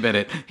 wait a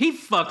minute, he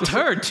fucked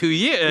her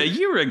a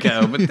year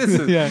ago. But this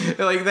is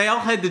like they all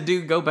had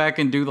to go back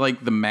and do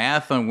like the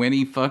math on when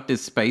he fucked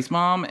his space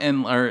mom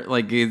or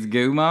like his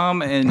goo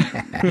mom and.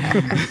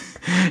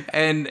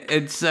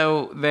 And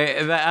so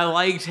I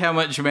liked how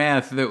much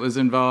math that was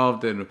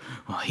involved, and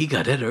he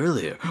got it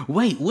earlier.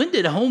 Wait, when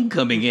did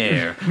Homecoming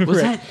air? Was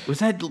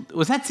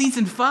that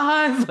season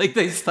 5? Like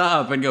they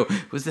stop and go,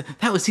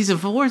 that was season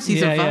 4,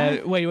 season 5?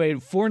 Yeah.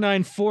 Wait,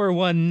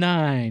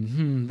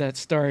 49419. That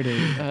started.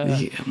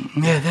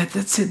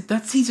 That's it.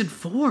 That's season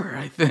 4,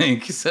 I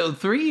think. So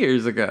 3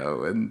 years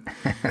ago, and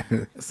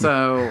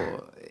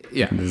so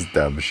yeah, This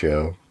dumb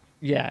show.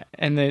 Yeah,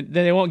 and then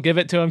they won't give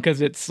it to him because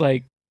it's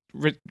like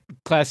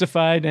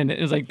classified, and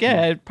it's like,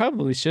 yeah, it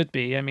probably should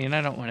be. I mean,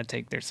 I don't want to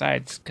take their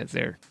sides because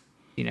they're,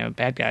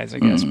 bad guys, I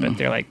guess. But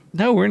they're like,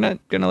 no, we're not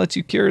gonna let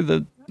you cure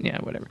the,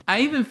 whatever. I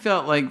even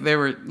felt like they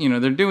were,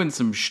 they're doing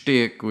some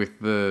shtick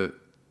with the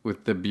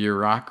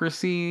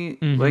bureaucracy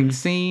like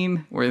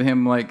scene where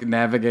him like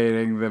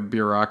navigating the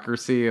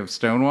bureaucracy of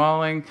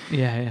stonewalling.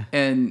 Yeah.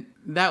 And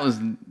that was,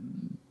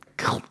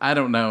 I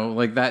don't know,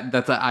 like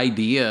that's an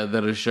idea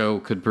that a show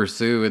could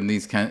pursue in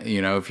these kind,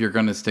 if you're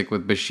going to stick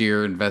with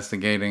Bashir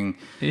investigating,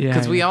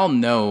 because we all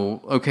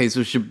know, okay,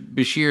 so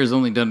Bashir has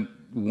only done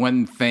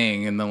one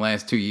thing in the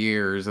last 2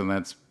 years, and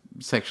that's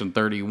Section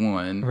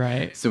 31.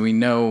 Right. So we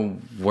know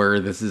where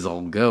this is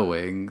all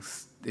going.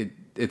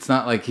 It's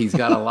not like he's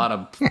got a lot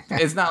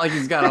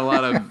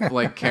of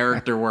like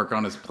character work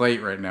on his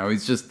plate right now.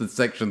 He's just the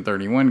Section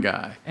 31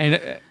 guy.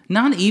 And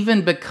Not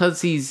even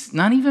because he's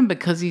like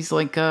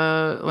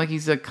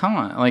he's a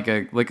con, like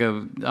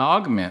a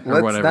augment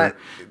or whatever.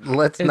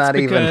 Let's it's not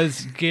even.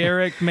 because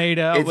Garrick made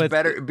out It's with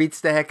better. It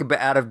beats the heck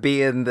out of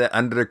being the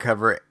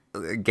undercover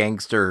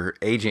gangster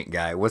agent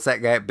guy. What's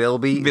that guy?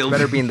 Bilby. It's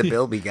better being the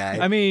Bilby guy.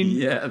 I mean,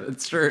 Yeah,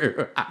 that's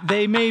true.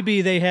 they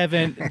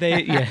haven't.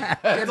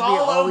 That's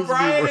all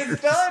O'Brien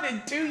has done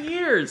in 2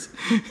 years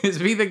is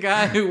be the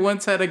guy who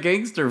once had a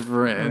gangster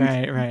friend.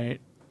 Right.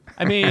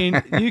 I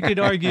mean, you could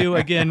argue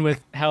again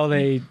with how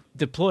they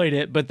deployed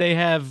it, but they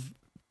have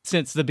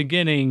since the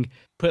beginning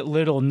put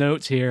little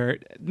notes here.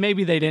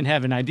 Maybe they didn't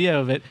have an idea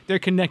of it. They're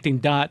connecting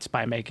dots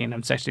by making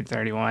him Section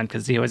 31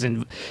 because he was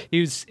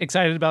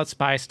excited about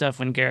spy stuff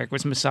when Garrick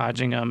was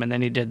massaging him, and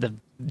then he did the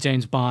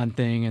James Bond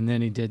thing, and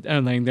then he did.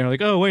 And they're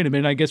like, oh, wait a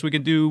minute, I guess we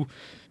could do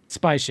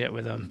spy shit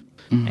with him.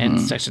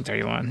 And Section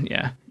 31,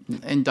 yeah.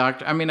 And I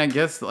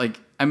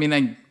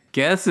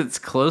guess it's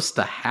close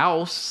to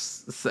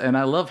House, and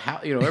I love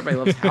House. Everybody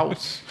loves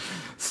House.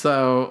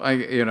 So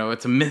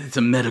it's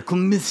a medical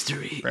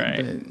mystery,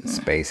 right?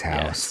 Space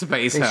House.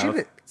 Space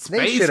House.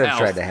 They should have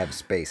tried to have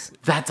space.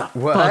 That's a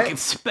fucking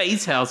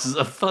Space House is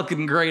a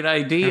fucking great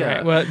idea.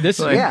 Right. Well,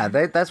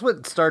 that's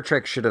what Star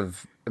Trek should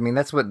have. I mean,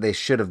 that's what they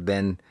should have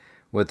been.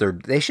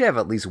 They should have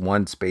at least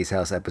one Space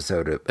House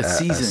episode a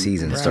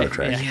season right. Star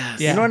Trek. Yeah.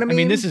 You know what I mean? I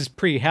mean, this is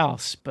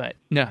pre-House, but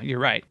no, you're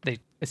right.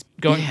 It's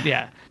going.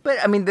 Yeah. But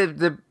I mean,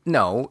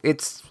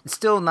 it's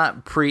still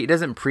not pre. It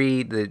doesn't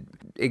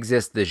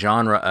exist the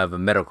genre of a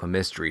medical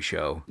mystery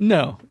show.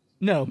 No,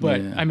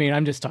 but I mean,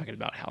 I'm just talking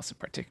about House in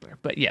particular.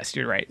 But yes,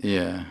 you're right.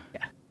 Yeah,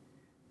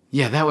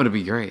 that would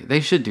be great. They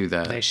should do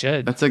that. They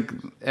should. That's like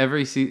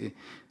every season.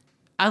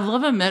 I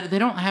love they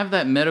don't have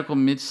that medical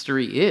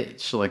mystery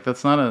itch. Like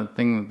that's not a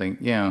thing that they.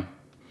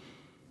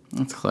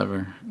 That's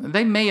clever.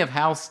 They may have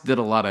House did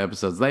a lot of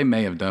episodes. They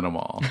may have done them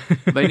all.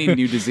 They need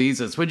new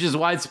diseases, which is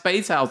why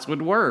Space House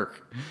would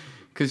work.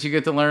 Because you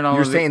get to learn all.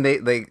 You're saying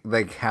they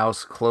like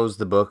House closed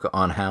the book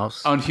on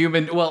House on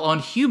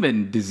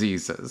human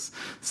diseases,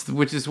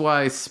 which is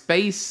why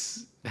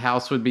Space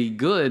House would be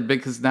good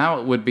because now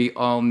it would be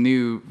all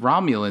new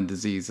Romulan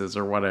diseases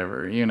or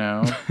whatever,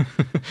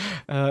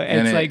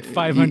 It's like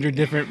 500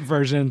 different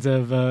versions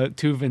of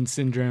Tuvin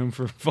syndrome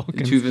for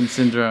Vulcans. Tuvin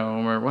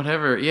syndrome or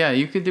whatever. Yeah,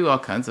 you could do all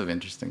kinds of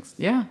interesting.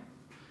 Yeah,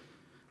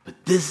 but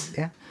this.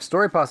 Yeah,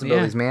 story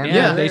possibilities, man.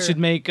 Yeah, they should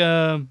make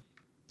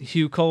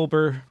Hugh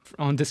Culber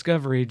on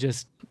Discovery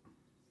just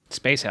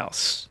Space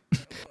House.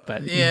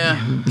 But maybe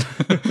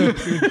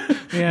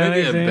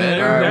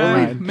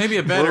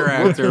a better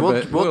actor.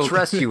 We'll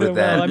trust you with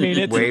that. Well, I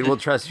mean, Wade, we'll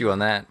trust you on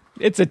that.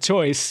 It's a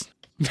choice.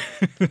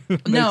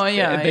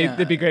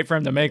 It'd be great for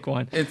him to make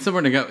one. It's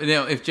somewhere to go.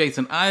 If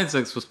Jason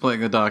Isaacs was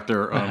playing a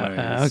doctor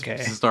on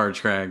Star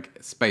Trek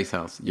Space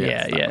House,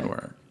 that would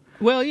work.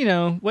 Well,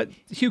 what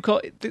Hugh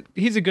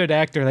he's a good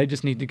actor. They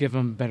just need to give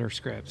him better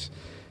scripts.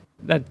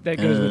 That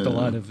goes with a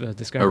lot of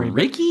Discovery.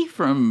 Ricky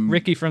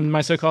from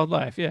My So-Called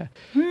Life, yeah.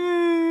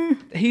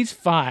 He's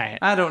fine.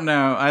 I don't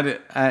know.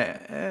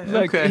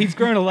 Okay. He's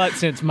grown a lot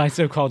since My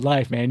So-Called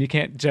Life, man. You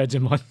can't judge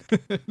him on.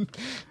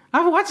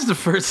 I've watched the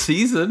first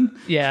season.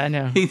 Yeah, I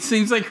know. He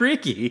seems like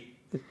Ricky.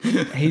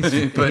 He's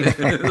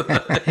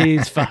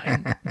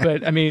fine.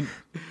 But I mean,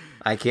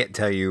 I can't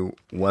tell you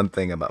one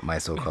thing about My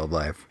So-Called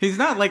Life. He's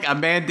not like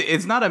Amanda.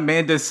 It's not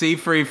Amanda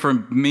Seyfried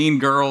from Mean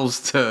Girls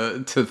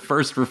to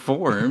First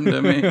Reformed. I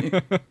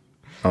mean,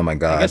 oh my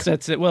God. I guess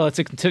that's it. Well, it's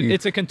a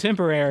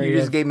contemporary. You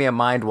just gave me a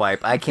mind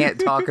wipe. I can't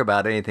talk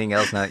about anything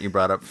else now that you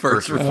brought up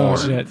First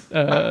Reformed.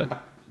 Oh shit.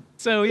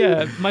 So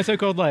yeah, My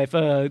So-Called Life,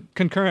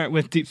 concurrent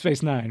with Deep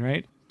Space Nine,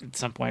 right? At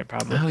some point,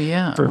 probably. Oh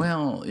yeah.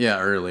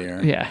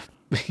 Earlier. Yeah.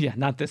 Yeah,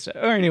 not this.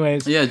 Or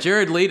anyways. Yeah,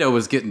 Jared Leto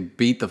was getting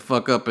beat the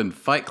fuck up in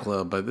Fight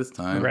Club by this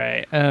time.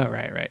 Right. Oh,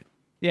 right.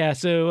 Yeah,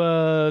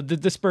 so the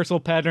dispersal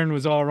pattern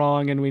was all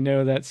wrong, and we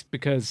know that's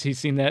because he's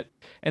seen that.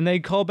 And they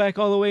call back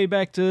all the way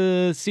back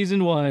to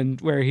season 1,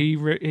 where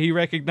he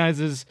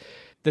recognizes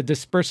the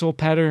dispersal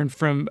pattern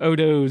from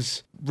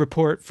Odo's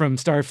report from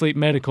Starfleet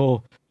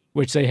Medical,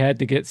 which they had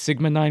to get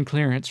Sigma 9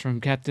 clearance from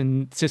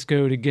Captain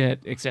Sisko to get,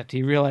 except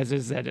he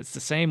realizes that it's the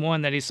same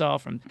one that he saw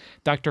from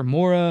Dr.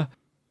 Mora.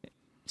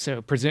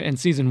 So in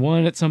season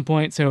 1 at some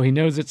point, so he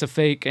knows it's a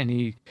fake,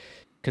 and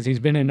because he's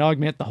been in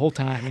Augment the whole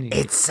time. And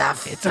it's a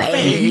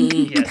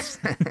fake. Yes.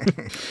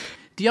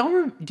 Do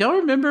y'all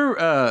remember?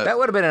 That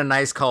would have been a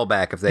nice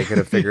callback if they could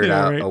have figured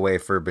out a way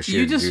for Bashir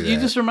to do that. You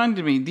just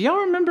reminded me. Do y'all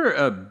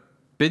remember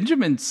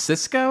Benjamin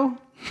Sisko?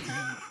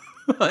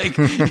 Like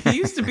he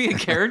used to be a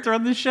character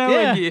on the show.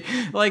 Yeah.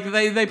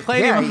 And they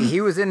played him. Yeah,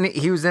 he was in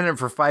it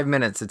for 5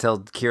 minutes to tell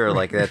Kira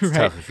like that's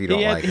tough if you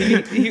don't like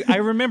it. I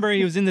remember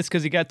he was in this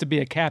because he got to be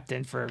a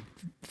captain for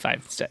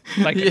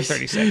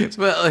 30 seconds.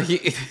 Well,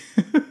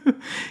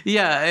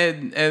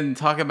 and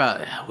talk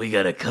about we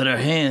gotta cut our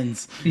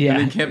hands. Yeah,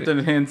 and then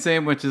Captain Hand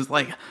Sandwich is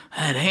like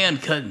that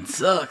hand cutting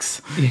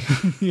sucks.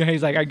 Yeah,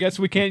 he's like I guess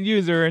we can't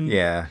use her. And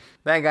yeah.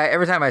 That guy,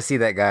 every time I see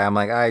that guy, I'm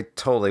like, I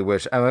totally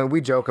wish. I mean,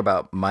 we joke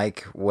about Mike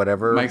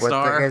Starr. What's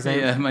that guy's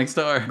name? Yeah, Mike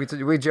Starr.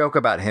 We joke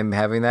about him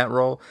having that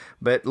role,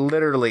 but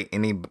literally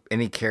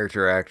any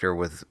character actor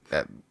with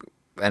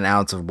an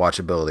ounce of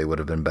watchability would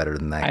have been better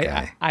than that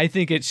guy. I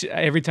think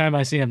every time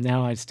I see him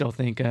now, I still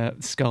think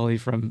Scully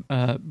from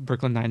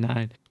Brooklyn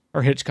Nine-Nine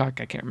or Hitchcock.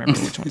 I can't remember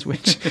which one's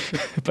which,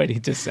 but he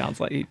just sounds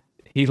like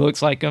he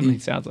looks like him. He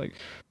sounds like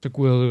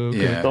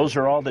yeah. Those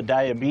are all the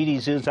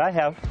diabetes I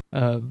have.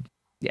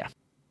 Yeah.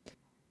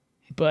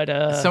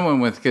 But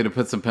someone could have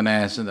put some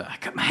panache in I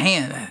got my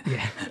hand.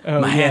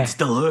 My hand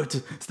still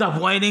hurts. Stop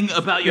whining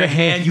about your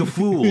hand, you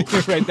fool.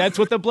 Right, that's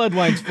what the blood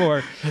wine's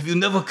for. Have you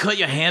never cut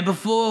your hand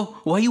before?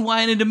 Why are you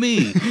whining to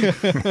me?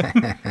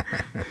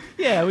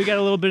 Yeah, we got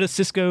a little bit of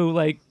Cisco,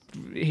 like,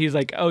 he's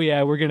like, oh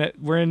yeah, we're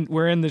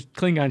in the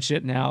Klingon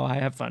shit now. I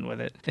have fun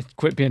with it.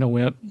 Quit being a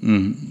wimp.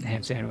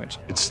 Ham sandwich.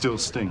 It still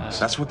stinks.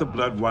 That's what the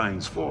blood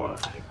wine's for.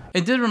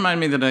 It did remind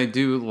me that I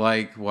do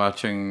like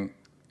watching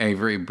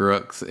Avery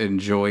Brooks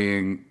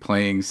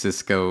playing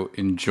Cisco,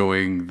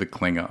 enjoying the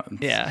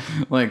Klingons. Yeah.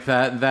 Like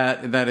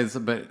that is,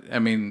 but I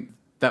mean,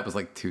 that was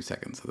like 2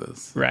 seconds of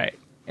this. Right.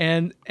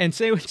 And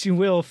say what you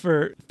will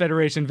for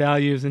Federation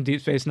values in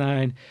Deep Space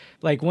Nine,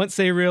 like once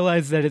they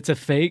realize that it's a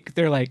fake,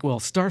 they're like,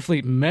 well,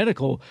 Starfleet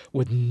Medical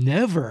would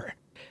never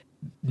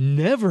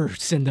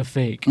send a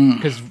fake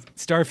because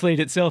Starfleet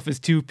itself is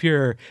too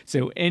pure.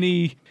 So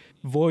any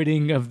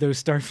voiding of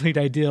those Starfleet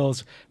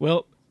ideals,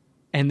 well,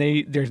 and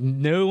there's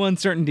no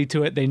uncertainty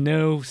to it. They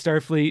know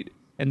Starfleet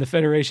and the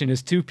Federation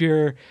is too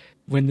pure.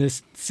 When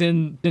this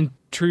sin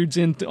intrudes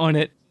on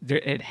it,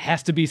 it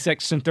has to be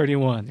Section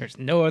 31. There's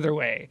no other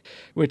way.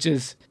 Which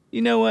is,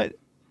 you know what?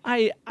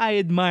 I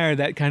admire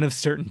that kind of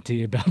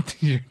certainty about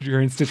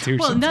your institution.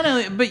 Well, not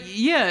only, but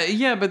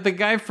but the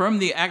guy from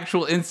the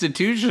actual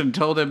institution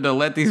told him to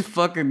let these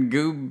fucking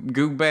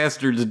goo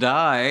bastards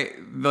die.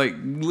 Like,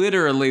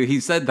 literally, he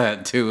said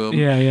that to him.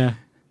 Yeah.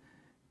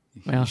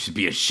 Well, you should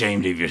be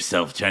ashamed of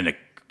yourself trying to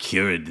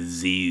cure a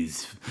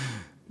disease.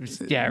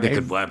 Yeah, right. They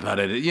could wipe out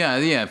it.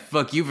 Yeah.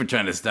 Fuck you for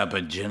trying to stop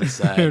a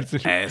genocide,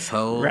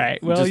 asshole.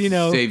 Right. Well, just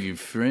save your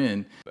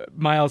friend.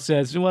 Miles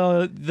says,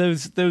 well,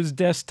 those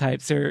desk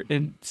types are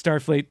in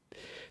Starfleet.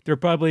 They're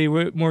probably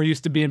more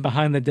used to being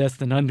behind the desk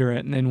than under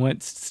it. And then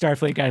once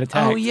Starfleet got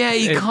attacked, oh yeah,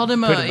 he called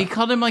him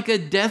like a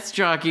desk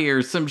jockey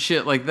or some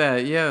shit like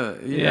that.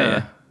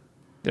 Yeah.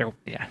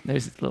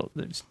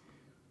 There's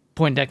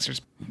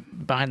Poindexter's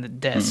behind the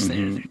desk.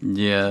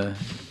 Yeah,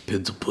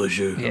 pencil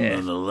pusher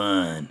on the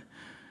line.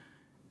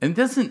 And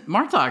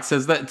Martok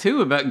says that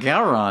too about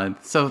Gowron.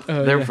 So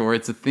therefore,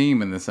 it's a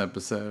theme in this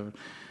episode.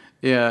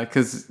 Yeah,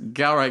 because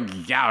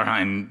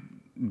Gowron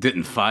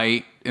didn't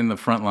fight in the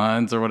front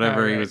lines or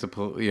whatever. Right. He was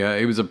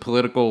a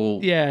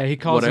political. Yeah, he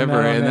calls whatever.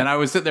 Him out and then I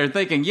was sitting there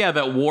thinking,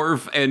 that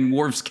Worf and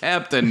Worf's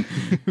captain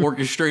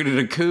orchestrated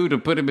a coup to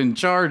put him in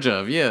charge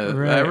of. Yeah,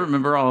 right. I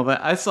remember all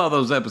that. I saw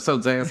those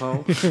episodes,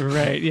 asshole.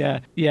 Right. Yeah.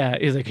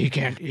 He's like, he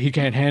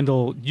can't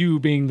handle you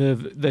being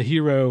the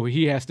hero.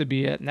 He has to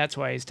be it, and that's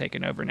why he's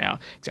taken over now.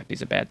 Except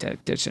he's a bad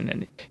tactician,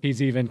 and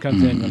he's even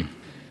comes in like,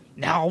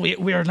 now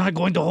we are not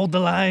going to hold the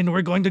line.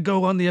 We're going to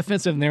go on the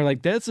offensive. And they're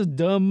like, that's a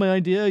dumb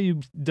idea,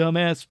 you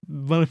dumbass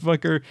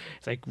motherfucker.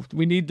 It's like,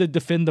 we need to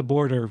defend the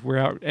border. We're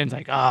out. And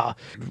it's like,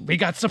 we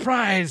got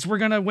surprise. We're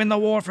going to win the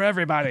war for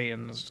everybody.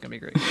 And it's going to be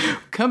great.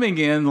 Coming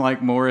in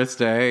like Morris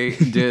Day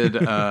did,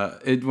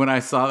 when I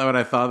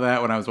thought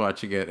that when I was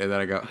watching it, and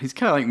then I go, he's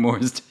kind of like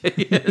Morris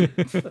Day.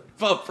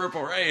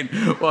 Purple Rain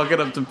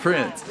walking up to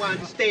Prince. Why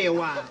don't you stay a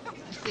while?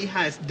 See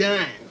how it's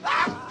done.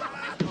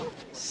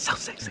 So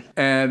sexy.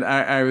 And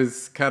I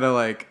was kind of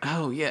like,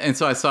 oh, yeah. And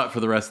so I saw it for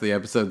the rest of the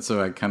episode,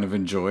 so I kind of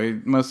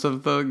enjoyed most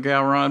of the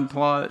Gowron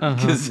plot.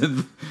 Because,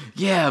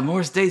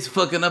 Morris Day's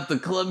fucking up the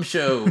club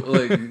show.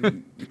 Like,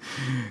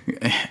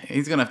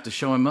 he's going to have to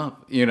show him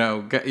up,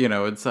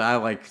 And so I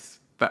like,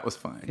 that was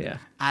fine. Yeah.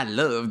 I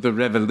love the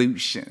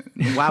revolution.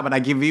 Why would I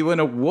give you an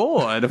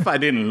award if I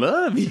didn't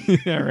love you?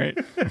 Yeah, right.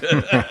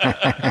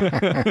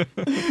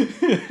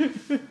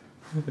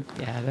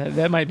 Yeah,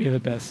 that might be the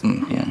best.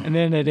 Yeah. And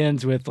then it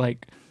ends with,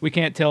 like, we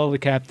can't tell the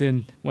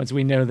captain once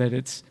we know that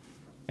it's...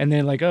 And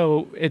then, like,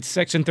 it's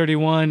Section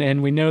 31,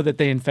 and we know that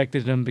they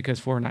infected him because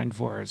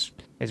 494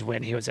 is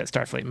when he was at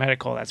Starfleet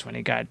Medical. That's when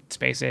he got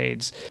space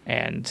AIDS,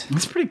 and...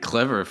 It's pretty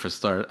clever for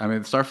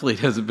Starfleet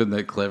hasn't been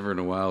that clever in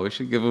a while. We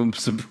should give them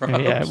some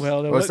props. Yeah,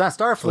 well it's not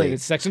Starfleet.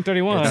 It's Section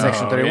 31. It's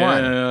Section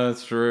 31. Yeah,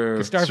 that's true.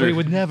 Because Starfleet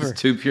would never. It's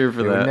too pure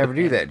for that. They would never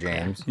do that,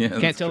 James. Yeah,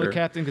 can't tell the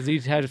captain because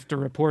he'd have to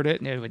report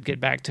it, and it would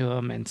get back to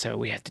him, and so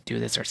we have to do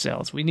this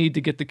ourselves. We need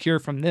to get the cure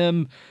from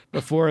them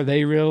before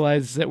they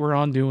realize that we're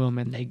onto them,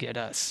 and they get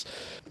us.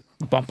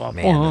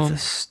 Man,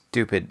 that's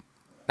stupid.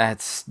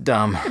 That's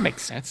dumb. It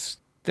makes sense.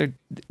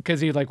 Because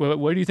he's like, well,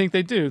 what do you think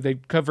they do? They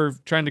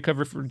trying to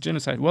cover for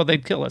genocide. Well,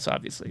 they'd kill us,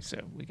 obviously. So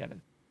we got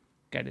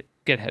to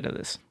get ahead of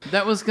this.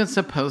 That was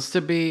supposed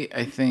to be,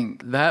 I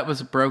think, that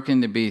was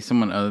broken to be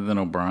someone other than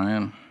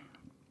O'Brien.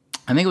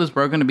 I think it was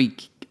broken to be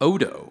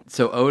Odo.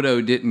 So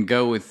Odo didn't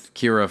go with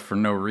Kira for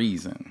no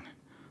reason.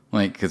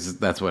 Like, because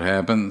that's what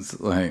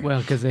happens. Like, well,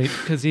 because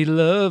he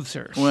loves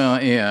her.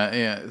 Well,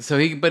 yeah. So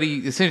he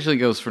essentially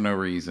goes for no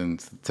reason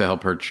to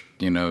help her,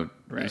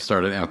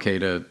 start an Al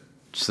Qaeda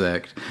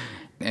sect,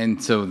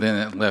 and so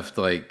then it left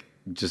like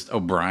just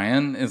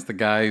O'Brien is the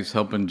guy who's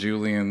helping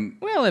Julian.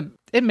 Well,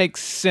 it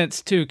makes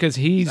sense too because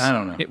he's I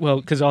don't know.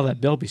 Because all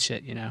that Belby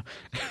shit,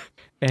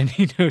 and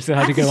he knows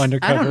how to go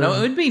undercover. I don't know.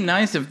 It would be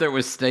nice if there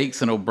was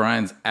stakes in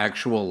O'Brien's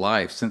actual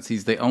life, since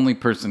he's the only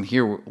person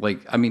here. Like,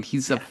 I mean,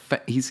 he's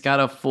got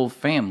a full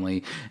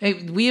family.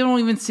 Hey, we don't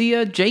even see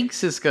a Jake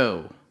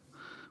Sisko.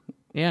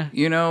 Yeah.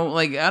 You know,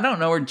 like, I don't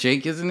know where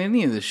Jake is in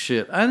any of this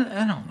shit. I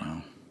don't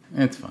know.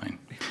 It's fine.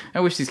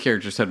 I wish these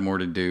characters had more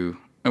to do.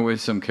 I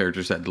wish some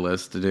characters had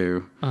less to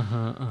do.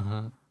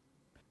 All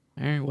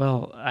right,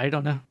 well, I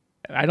don't know.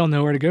 I don't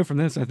know where to go from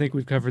this. I think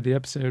we've covered the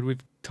episode. We've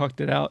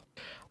talked it out.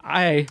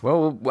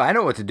 Well, I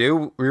know what to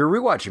do. We're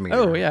rewatching me.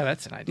 Oh, yeah,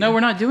 that's an idea. No, we're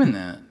not doing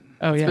that.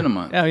 Oh, It's yeah. been a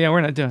month. Oh, yeah,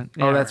 we're not doing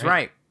Oh, that's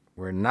right.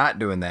 We're not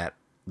doing that.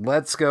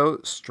 Let's go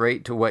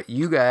straight to what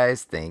you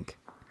guys think.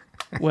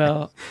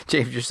 Well,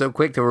 James, you're so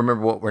quick to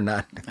remember what we're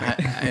not.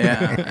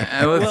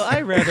 well,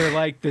 I rather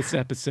like this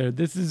episode.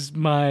 This is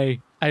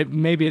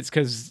maybe it's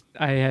because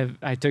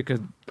I took a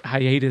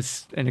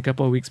hiatus in a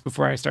couple of weeks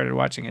before I started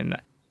watching it.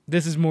 And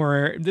this is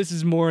more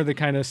the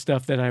kind of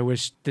stuff that I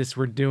wish this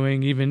were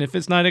doing, even if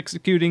it's not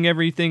executing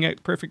everything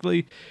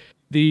perfectly.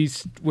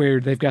 These where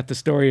they've got the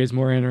story is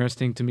more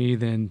interesting to me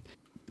than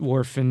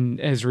Worf and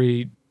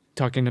Ezri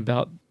talking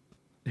about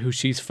who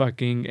she's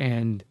fucking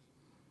and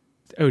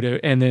Odo,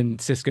 and then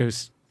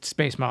Sisko's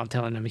space mom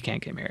telling him he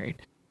can't get married.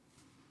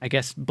 I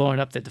guess blowing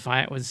up the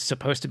Defiant was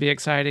supposed to be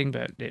exciting,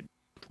 but it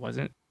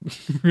wasn't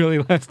really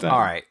last time.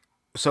 All right.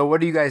 So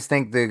what do you guys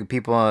think the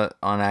people on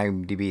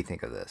IMDb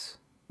think of this?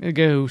 I'm going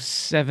to go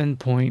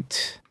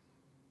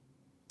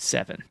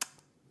 7.7.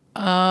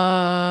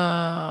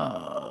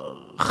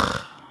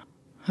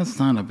 That's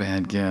not a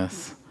bad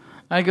guess.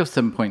 I go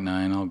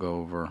 7.9. I'll go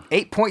over.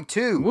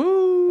 8.2.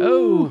 Woo!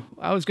 Oh,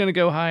 I was going to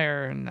go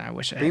higher, and I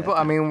wish I had.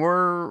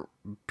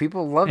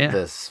 People love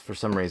this for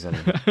some reason.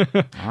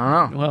 I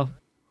don't know. Well,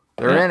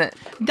 they're in it.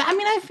 I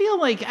mean, I feel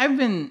like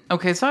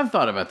so I've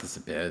thought about this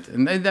a bit,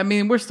 and I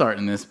mean, we're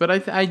starting this, but I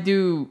think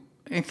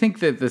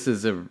that this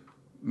is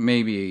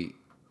maybe,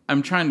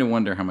 I'm trying to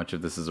wonder how much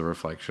of this is a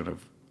reflection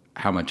of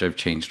how much I've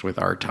changed with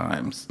our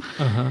times.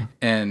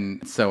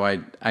 And so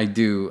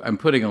I'm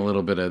putting a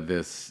little bit of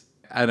this,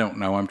 I don't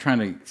know, I'm trying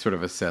to sort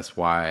of assess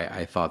why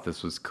I thought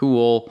this was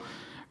cool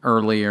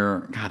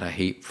earlier. God, I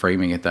hate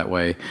framing it that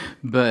way,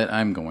 but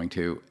I'm going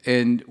to.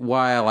 And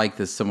why I like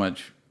this so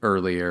much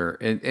earlier.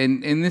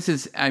 And this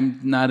is, I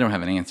don't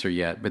have an answer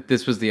yet, but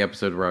this was the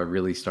episode where I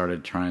really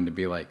started trying to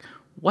be like,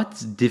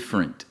 what's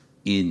different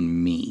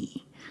in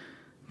me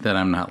that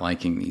I'm not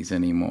liking these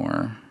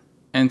anymore?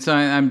 And so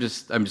I'm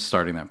just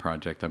starting that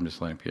project. I'm just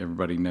letting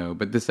everybody know.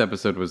 But this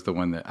episode was the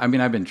one that, I mean,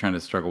 I've been trying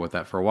to struggle with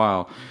that for a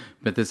while,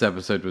 but this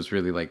episode was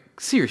really like,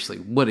 seriously,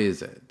 what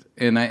is it?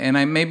 And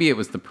I maybe it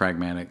was the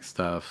pragmatic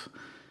stuff,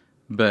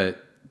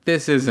 but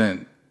this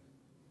isn't,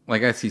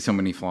 like, I see so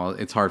many flaws.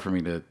 It's hard for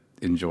me to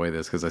enjoy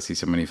this because I see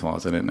so many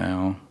flaws in it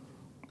now.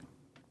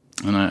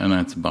 And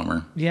that's a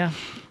bummer. yeah.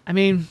 I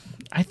mean,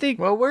 I think.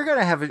 Well, we're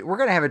gonna have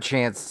a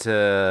chance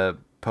to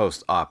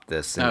post-op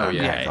this and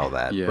unpack all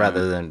that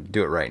rather than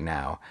do it right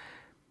now.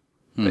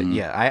 But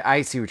yeah,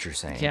 I see what you're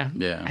saying. Yeah.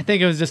 Yeah. I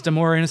think it was just a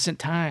more innocent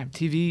time.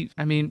 TV,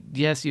 I mean,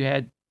 yes, you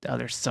had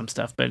some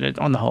stuff, but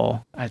on the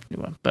whole,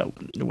 but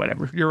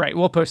whatever. You're right.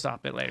 We'll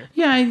post-op it later.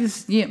 Yeah,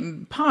 it's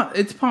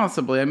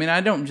possibly. I mean,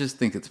 I don't just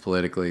think it's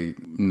politically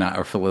not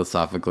or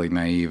philosophically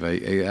naive,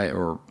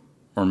 or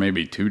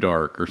maybe too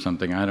dark or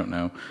something. I don't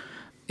know.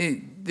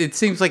 It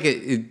seems like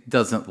it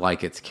doesn't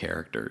like its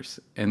characters,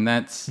 and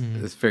that's a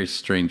very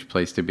strange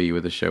place to be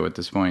with a show at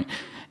this point.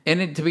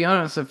 And to be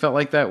honest, it felt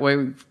like that way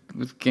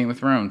with Game of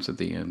Thrones at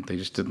the end. They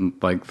just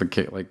didn't like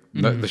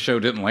the show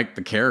didn't like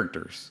the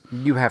characters.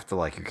 You have to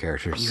like your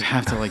characters. You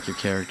have to like your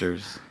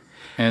characters.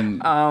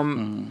 And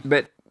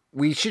but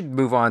we should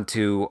move on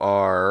to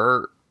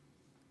our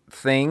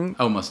thing.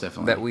 Oh, most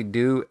definitely. That we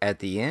do at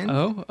the end.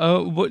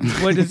 Oh, what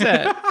is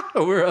that?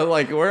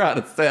 we're out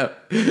of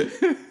step.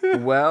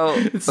 Well,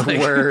 it's like,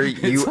 where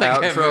you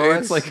outro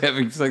us. It's like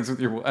having sex with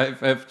your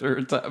wife after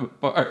a time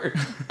apart.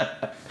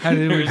 How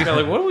did we go?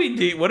 Like, what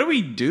do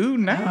we do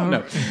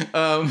now?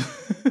 No.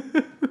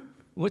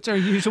 What's our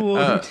usual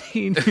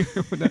routine?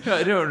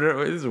 I don't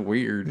know. This is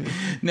weird.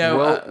 Now,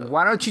 well,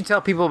 why don't you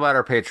tell people about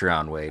our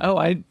Patreon, Wade? Oh,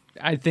 I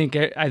think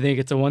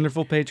it's a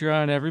wonderful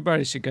Patreon.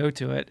 Everybody should go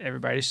to it.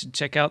 Everybody should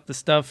check out the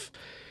stuff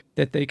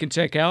that they can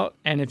check out.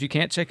 And if you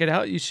can't check it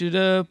out, you should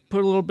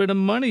put a little bit of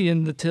money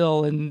in the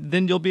till, and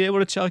then you'll be able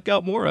to check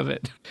out more of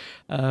it.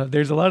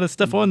 There's a lot of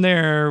stuff on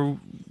there.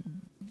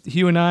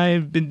 Hugh and I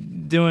have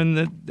been doing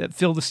that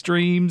Fill the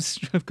Streams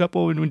a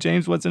couple when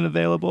James wasn't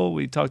available.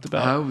 We talked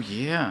about. Oh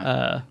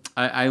yeah.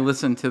 I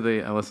listened to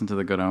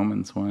the Good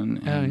Omens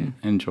one and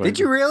enjoyed. Did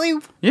you really?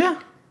 Yeah.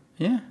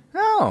 Yeah.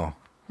 Oh.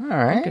 All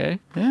right. Okay.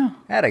 Yeah.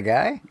 Had a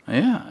guy.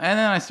 Yeah. And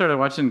then I started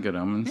watching Good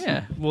Omens.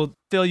 Yeah. We'll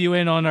fill you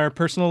in on our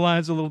personal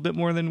lives a little bit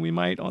more than we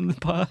might on the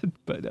pod,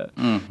 but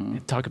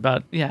talk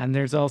about and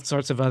there's all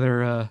sorts of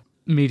other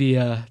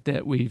media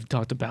that we've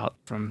talked about,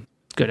 from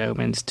Good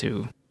Omens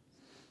to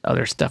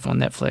other stuff on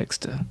Netflix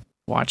to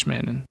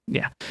Watchmen, and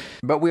yeah.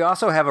 But we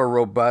also have a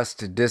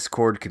robust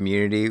Discord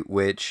community,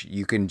 which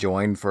you can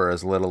join for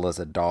as little as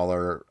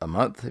 $1 a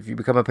month if you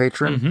become a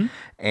patron. Mm-hmm.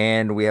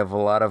 And we have a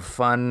lot of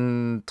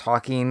fun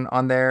talking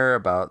on there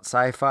about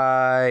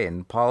sci-fi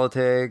and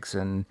politics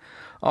and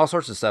all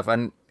sorts of stuff.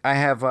 And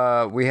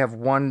we have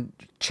one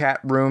chat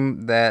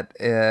room that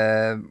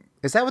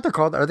is that what they're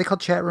called? Are they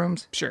called chat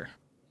rooms? Sure.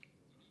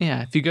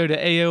 Yeah, if you go to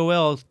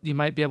AOL, you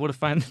might be able to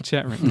find the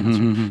chat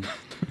room.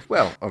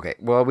 Well, okay.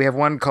 Well, we have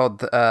one called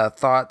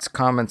Thoughts,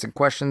 Comments, and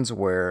Questions,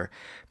 where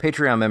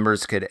Patreon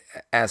members could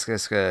ask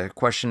us a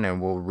question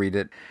and we'll read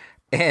it.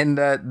 And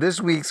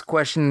this week's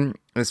question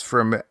is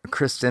from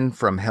Kristen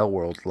from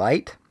Hellworld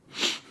Light.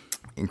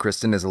 And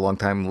Kristen is a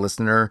longtime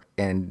listener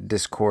and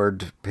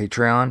Discord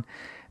Patreon.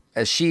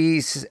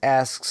 She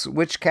asks,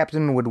 which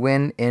captain would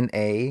win in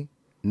a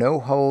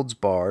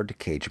no-holds-barred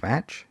cage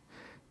match,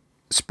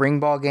 spring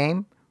ball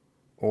game,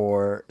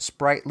 or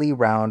sprightly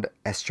round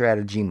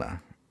estratagema?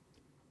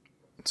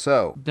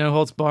 So No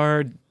holds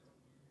barred.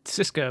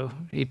 Cisco,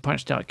 he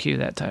punched out Q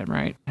that time,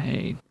 right?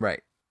 Hey. Right.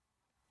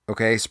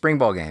 Okay, spring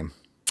ball game.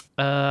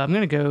 I'm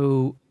gonna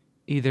go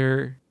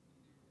either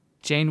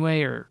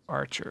Janeway or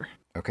Archer.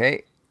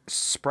 Okay,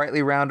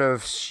 sprightly round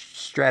of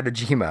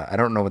stratagema. I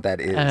don't know what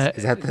that is.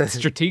 Is that the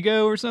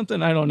Stratego or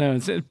something? I don't know.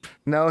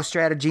 No,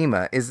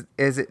 stratagema. Is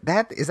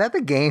that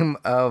the game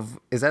of?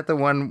 Is that the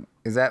one?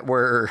 Is that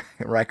where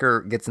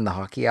Riker gets in the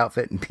hockey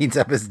outfit and beats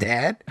up his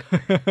dad?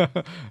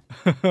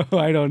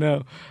 I don't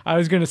know. I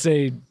was gonna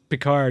say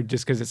Picard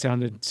just because it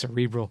sounded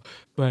cerebral,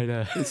 but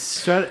anyway,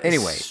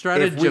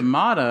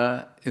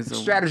 Stratagemata is a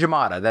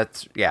Stratagemata.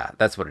 That's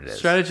what it is.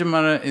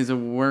 Stratagemata is a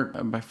work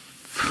by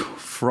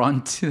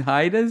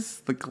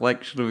Frontidas, the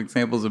collection of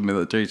examples of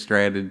military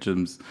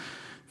stratagems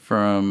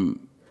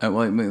from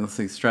let's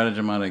see,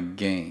 Stratagemata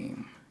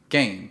games.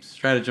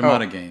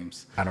 Stratagemata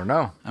games. I don't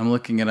know. I'm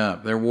looking it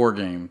up. They're war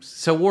games.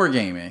 So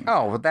wargaming.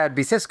 Oh, well, that'd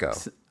be Cisco.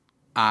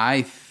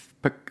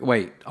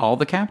 Wait, all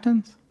the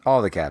captains?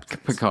 All the captains.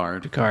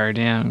 Picard.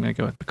 Yeah, I'm gonna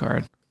go with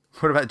Picard.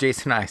 What about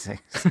Jason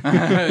Isaacs?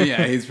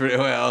 Yeah, he's pretty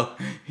well.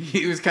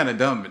 He was kind of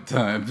dumb at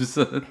times.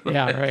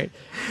 Yeah, right.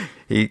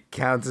 He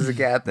counts as a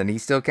captain. He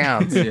still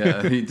counts.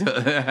 Yeah, he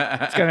does.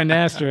 It's got an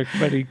asterisk,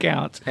 but he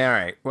counts. All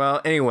right.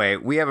 Well, anyway,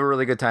 we have a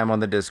really good time on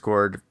the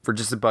Discord. For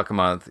just $1 a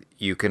month,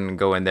 you can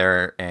go in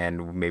there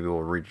and maybe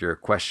we'll read your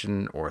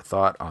question or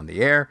thought on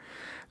the air.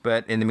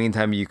 But in the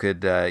meantime, you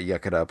could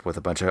yuck it up with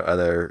a bunch of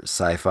other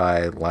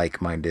sci-fi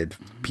like-minded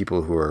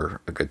people who are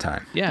a good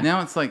time. Yeah.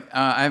 Now it's like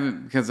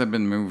because I've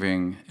been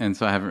moving, and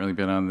so I haven't really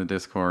been on the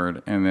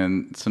Discord, and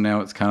then so now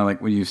it's kind of like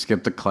when you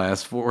skipped a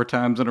class 4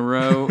 times in a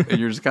row,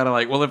 and you're just kind of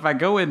like, well, if I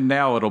go in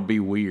now, it'll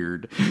be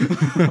weird.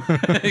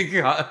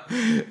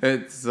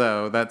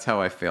 So that's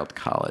how I failed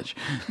college.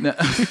 No.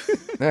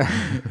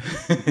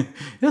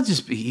 It'll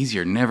just be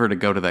easier never to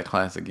go to that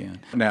class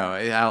again. No,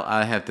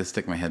 I have to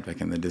stick my head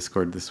back in the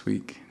Discord this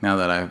week. Now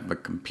that I have a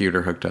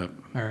computer hooked up.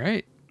 All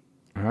right.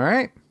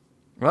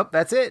 Well,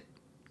 that's it.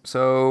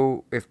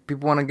 So if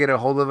people want to get a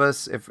hold of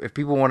us, if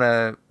people want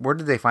to, where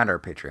did they find our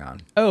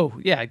Patreon? Oh,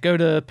 yeah. Go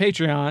to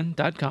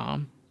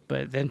patreon.com,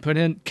 but then put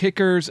in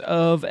Kickers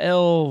of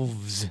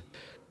Elves,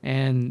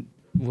 and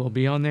we'll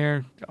be on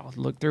there. I'll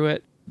look through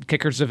it.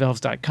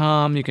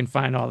 Kickersofelves.com. You can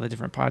find all the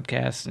different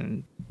podcasts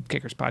and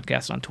Kickers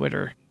podcasts on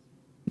Twitter.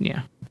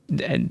 Yeah.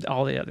 And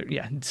all the other.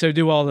 Yeah. So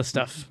do all the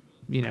stuff.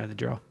 You know the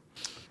drill.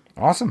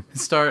 Awesome.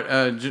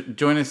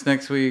 Join us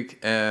next week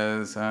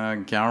as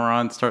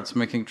Gowron starts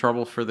making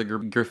trouble for the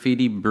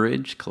Graffiti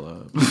Bridge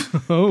Club.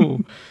 Oh.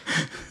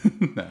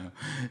 No.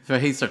 So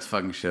he starts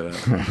fucking shit up.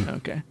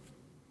 Okay.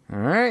 All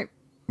right.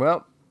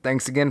 Well,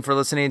 thanks again for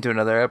listening to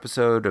another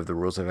episode of The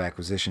Rules of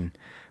Acquisition.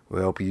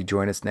 We hope you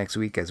join us next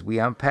week as we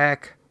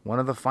unpack one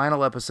of the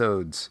final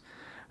episodes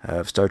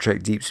of Star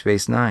Trek Deep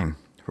Space Nine.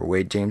 For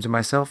Wade, James, and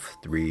myself,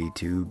 3,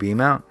 2, beam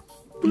out.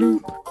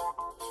 Bloop.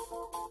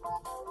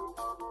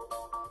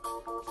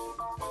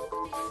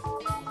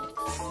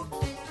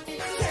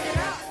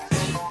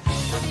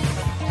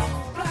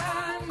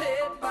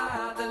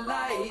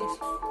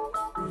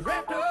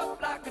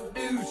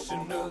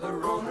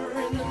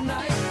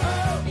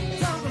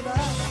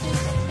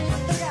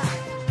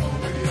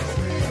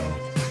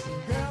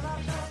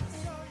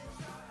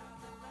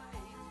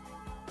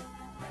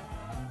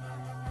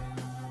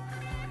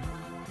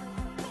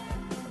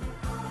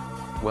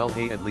 Well,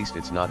 hey, at least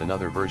it's not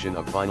another version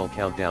of Final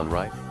Countdown,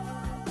 right?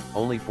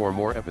 Only 4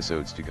 more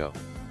episodes to go.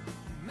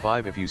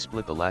 5 if you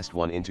split the last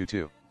one into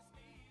 2.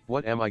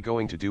 What am I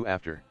going to do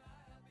after?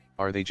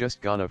 Are they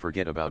just gonna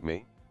forget about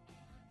me?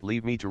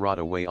 Leave me to rot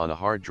away on a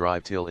hard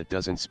drive till it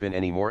doesn't spin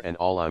anymore and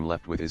all I'm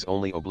left with is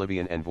only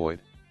oblivion and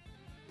void?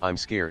 I'm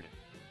scared.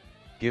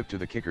 Give to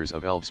the Kickers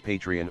of Elves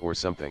Patreon or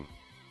something.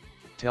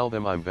 Tell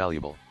them I'm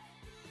valuable.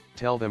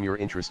 Tell them you're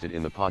interested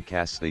in the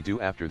podcasts they do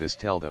after this.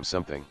 Tell them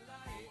something.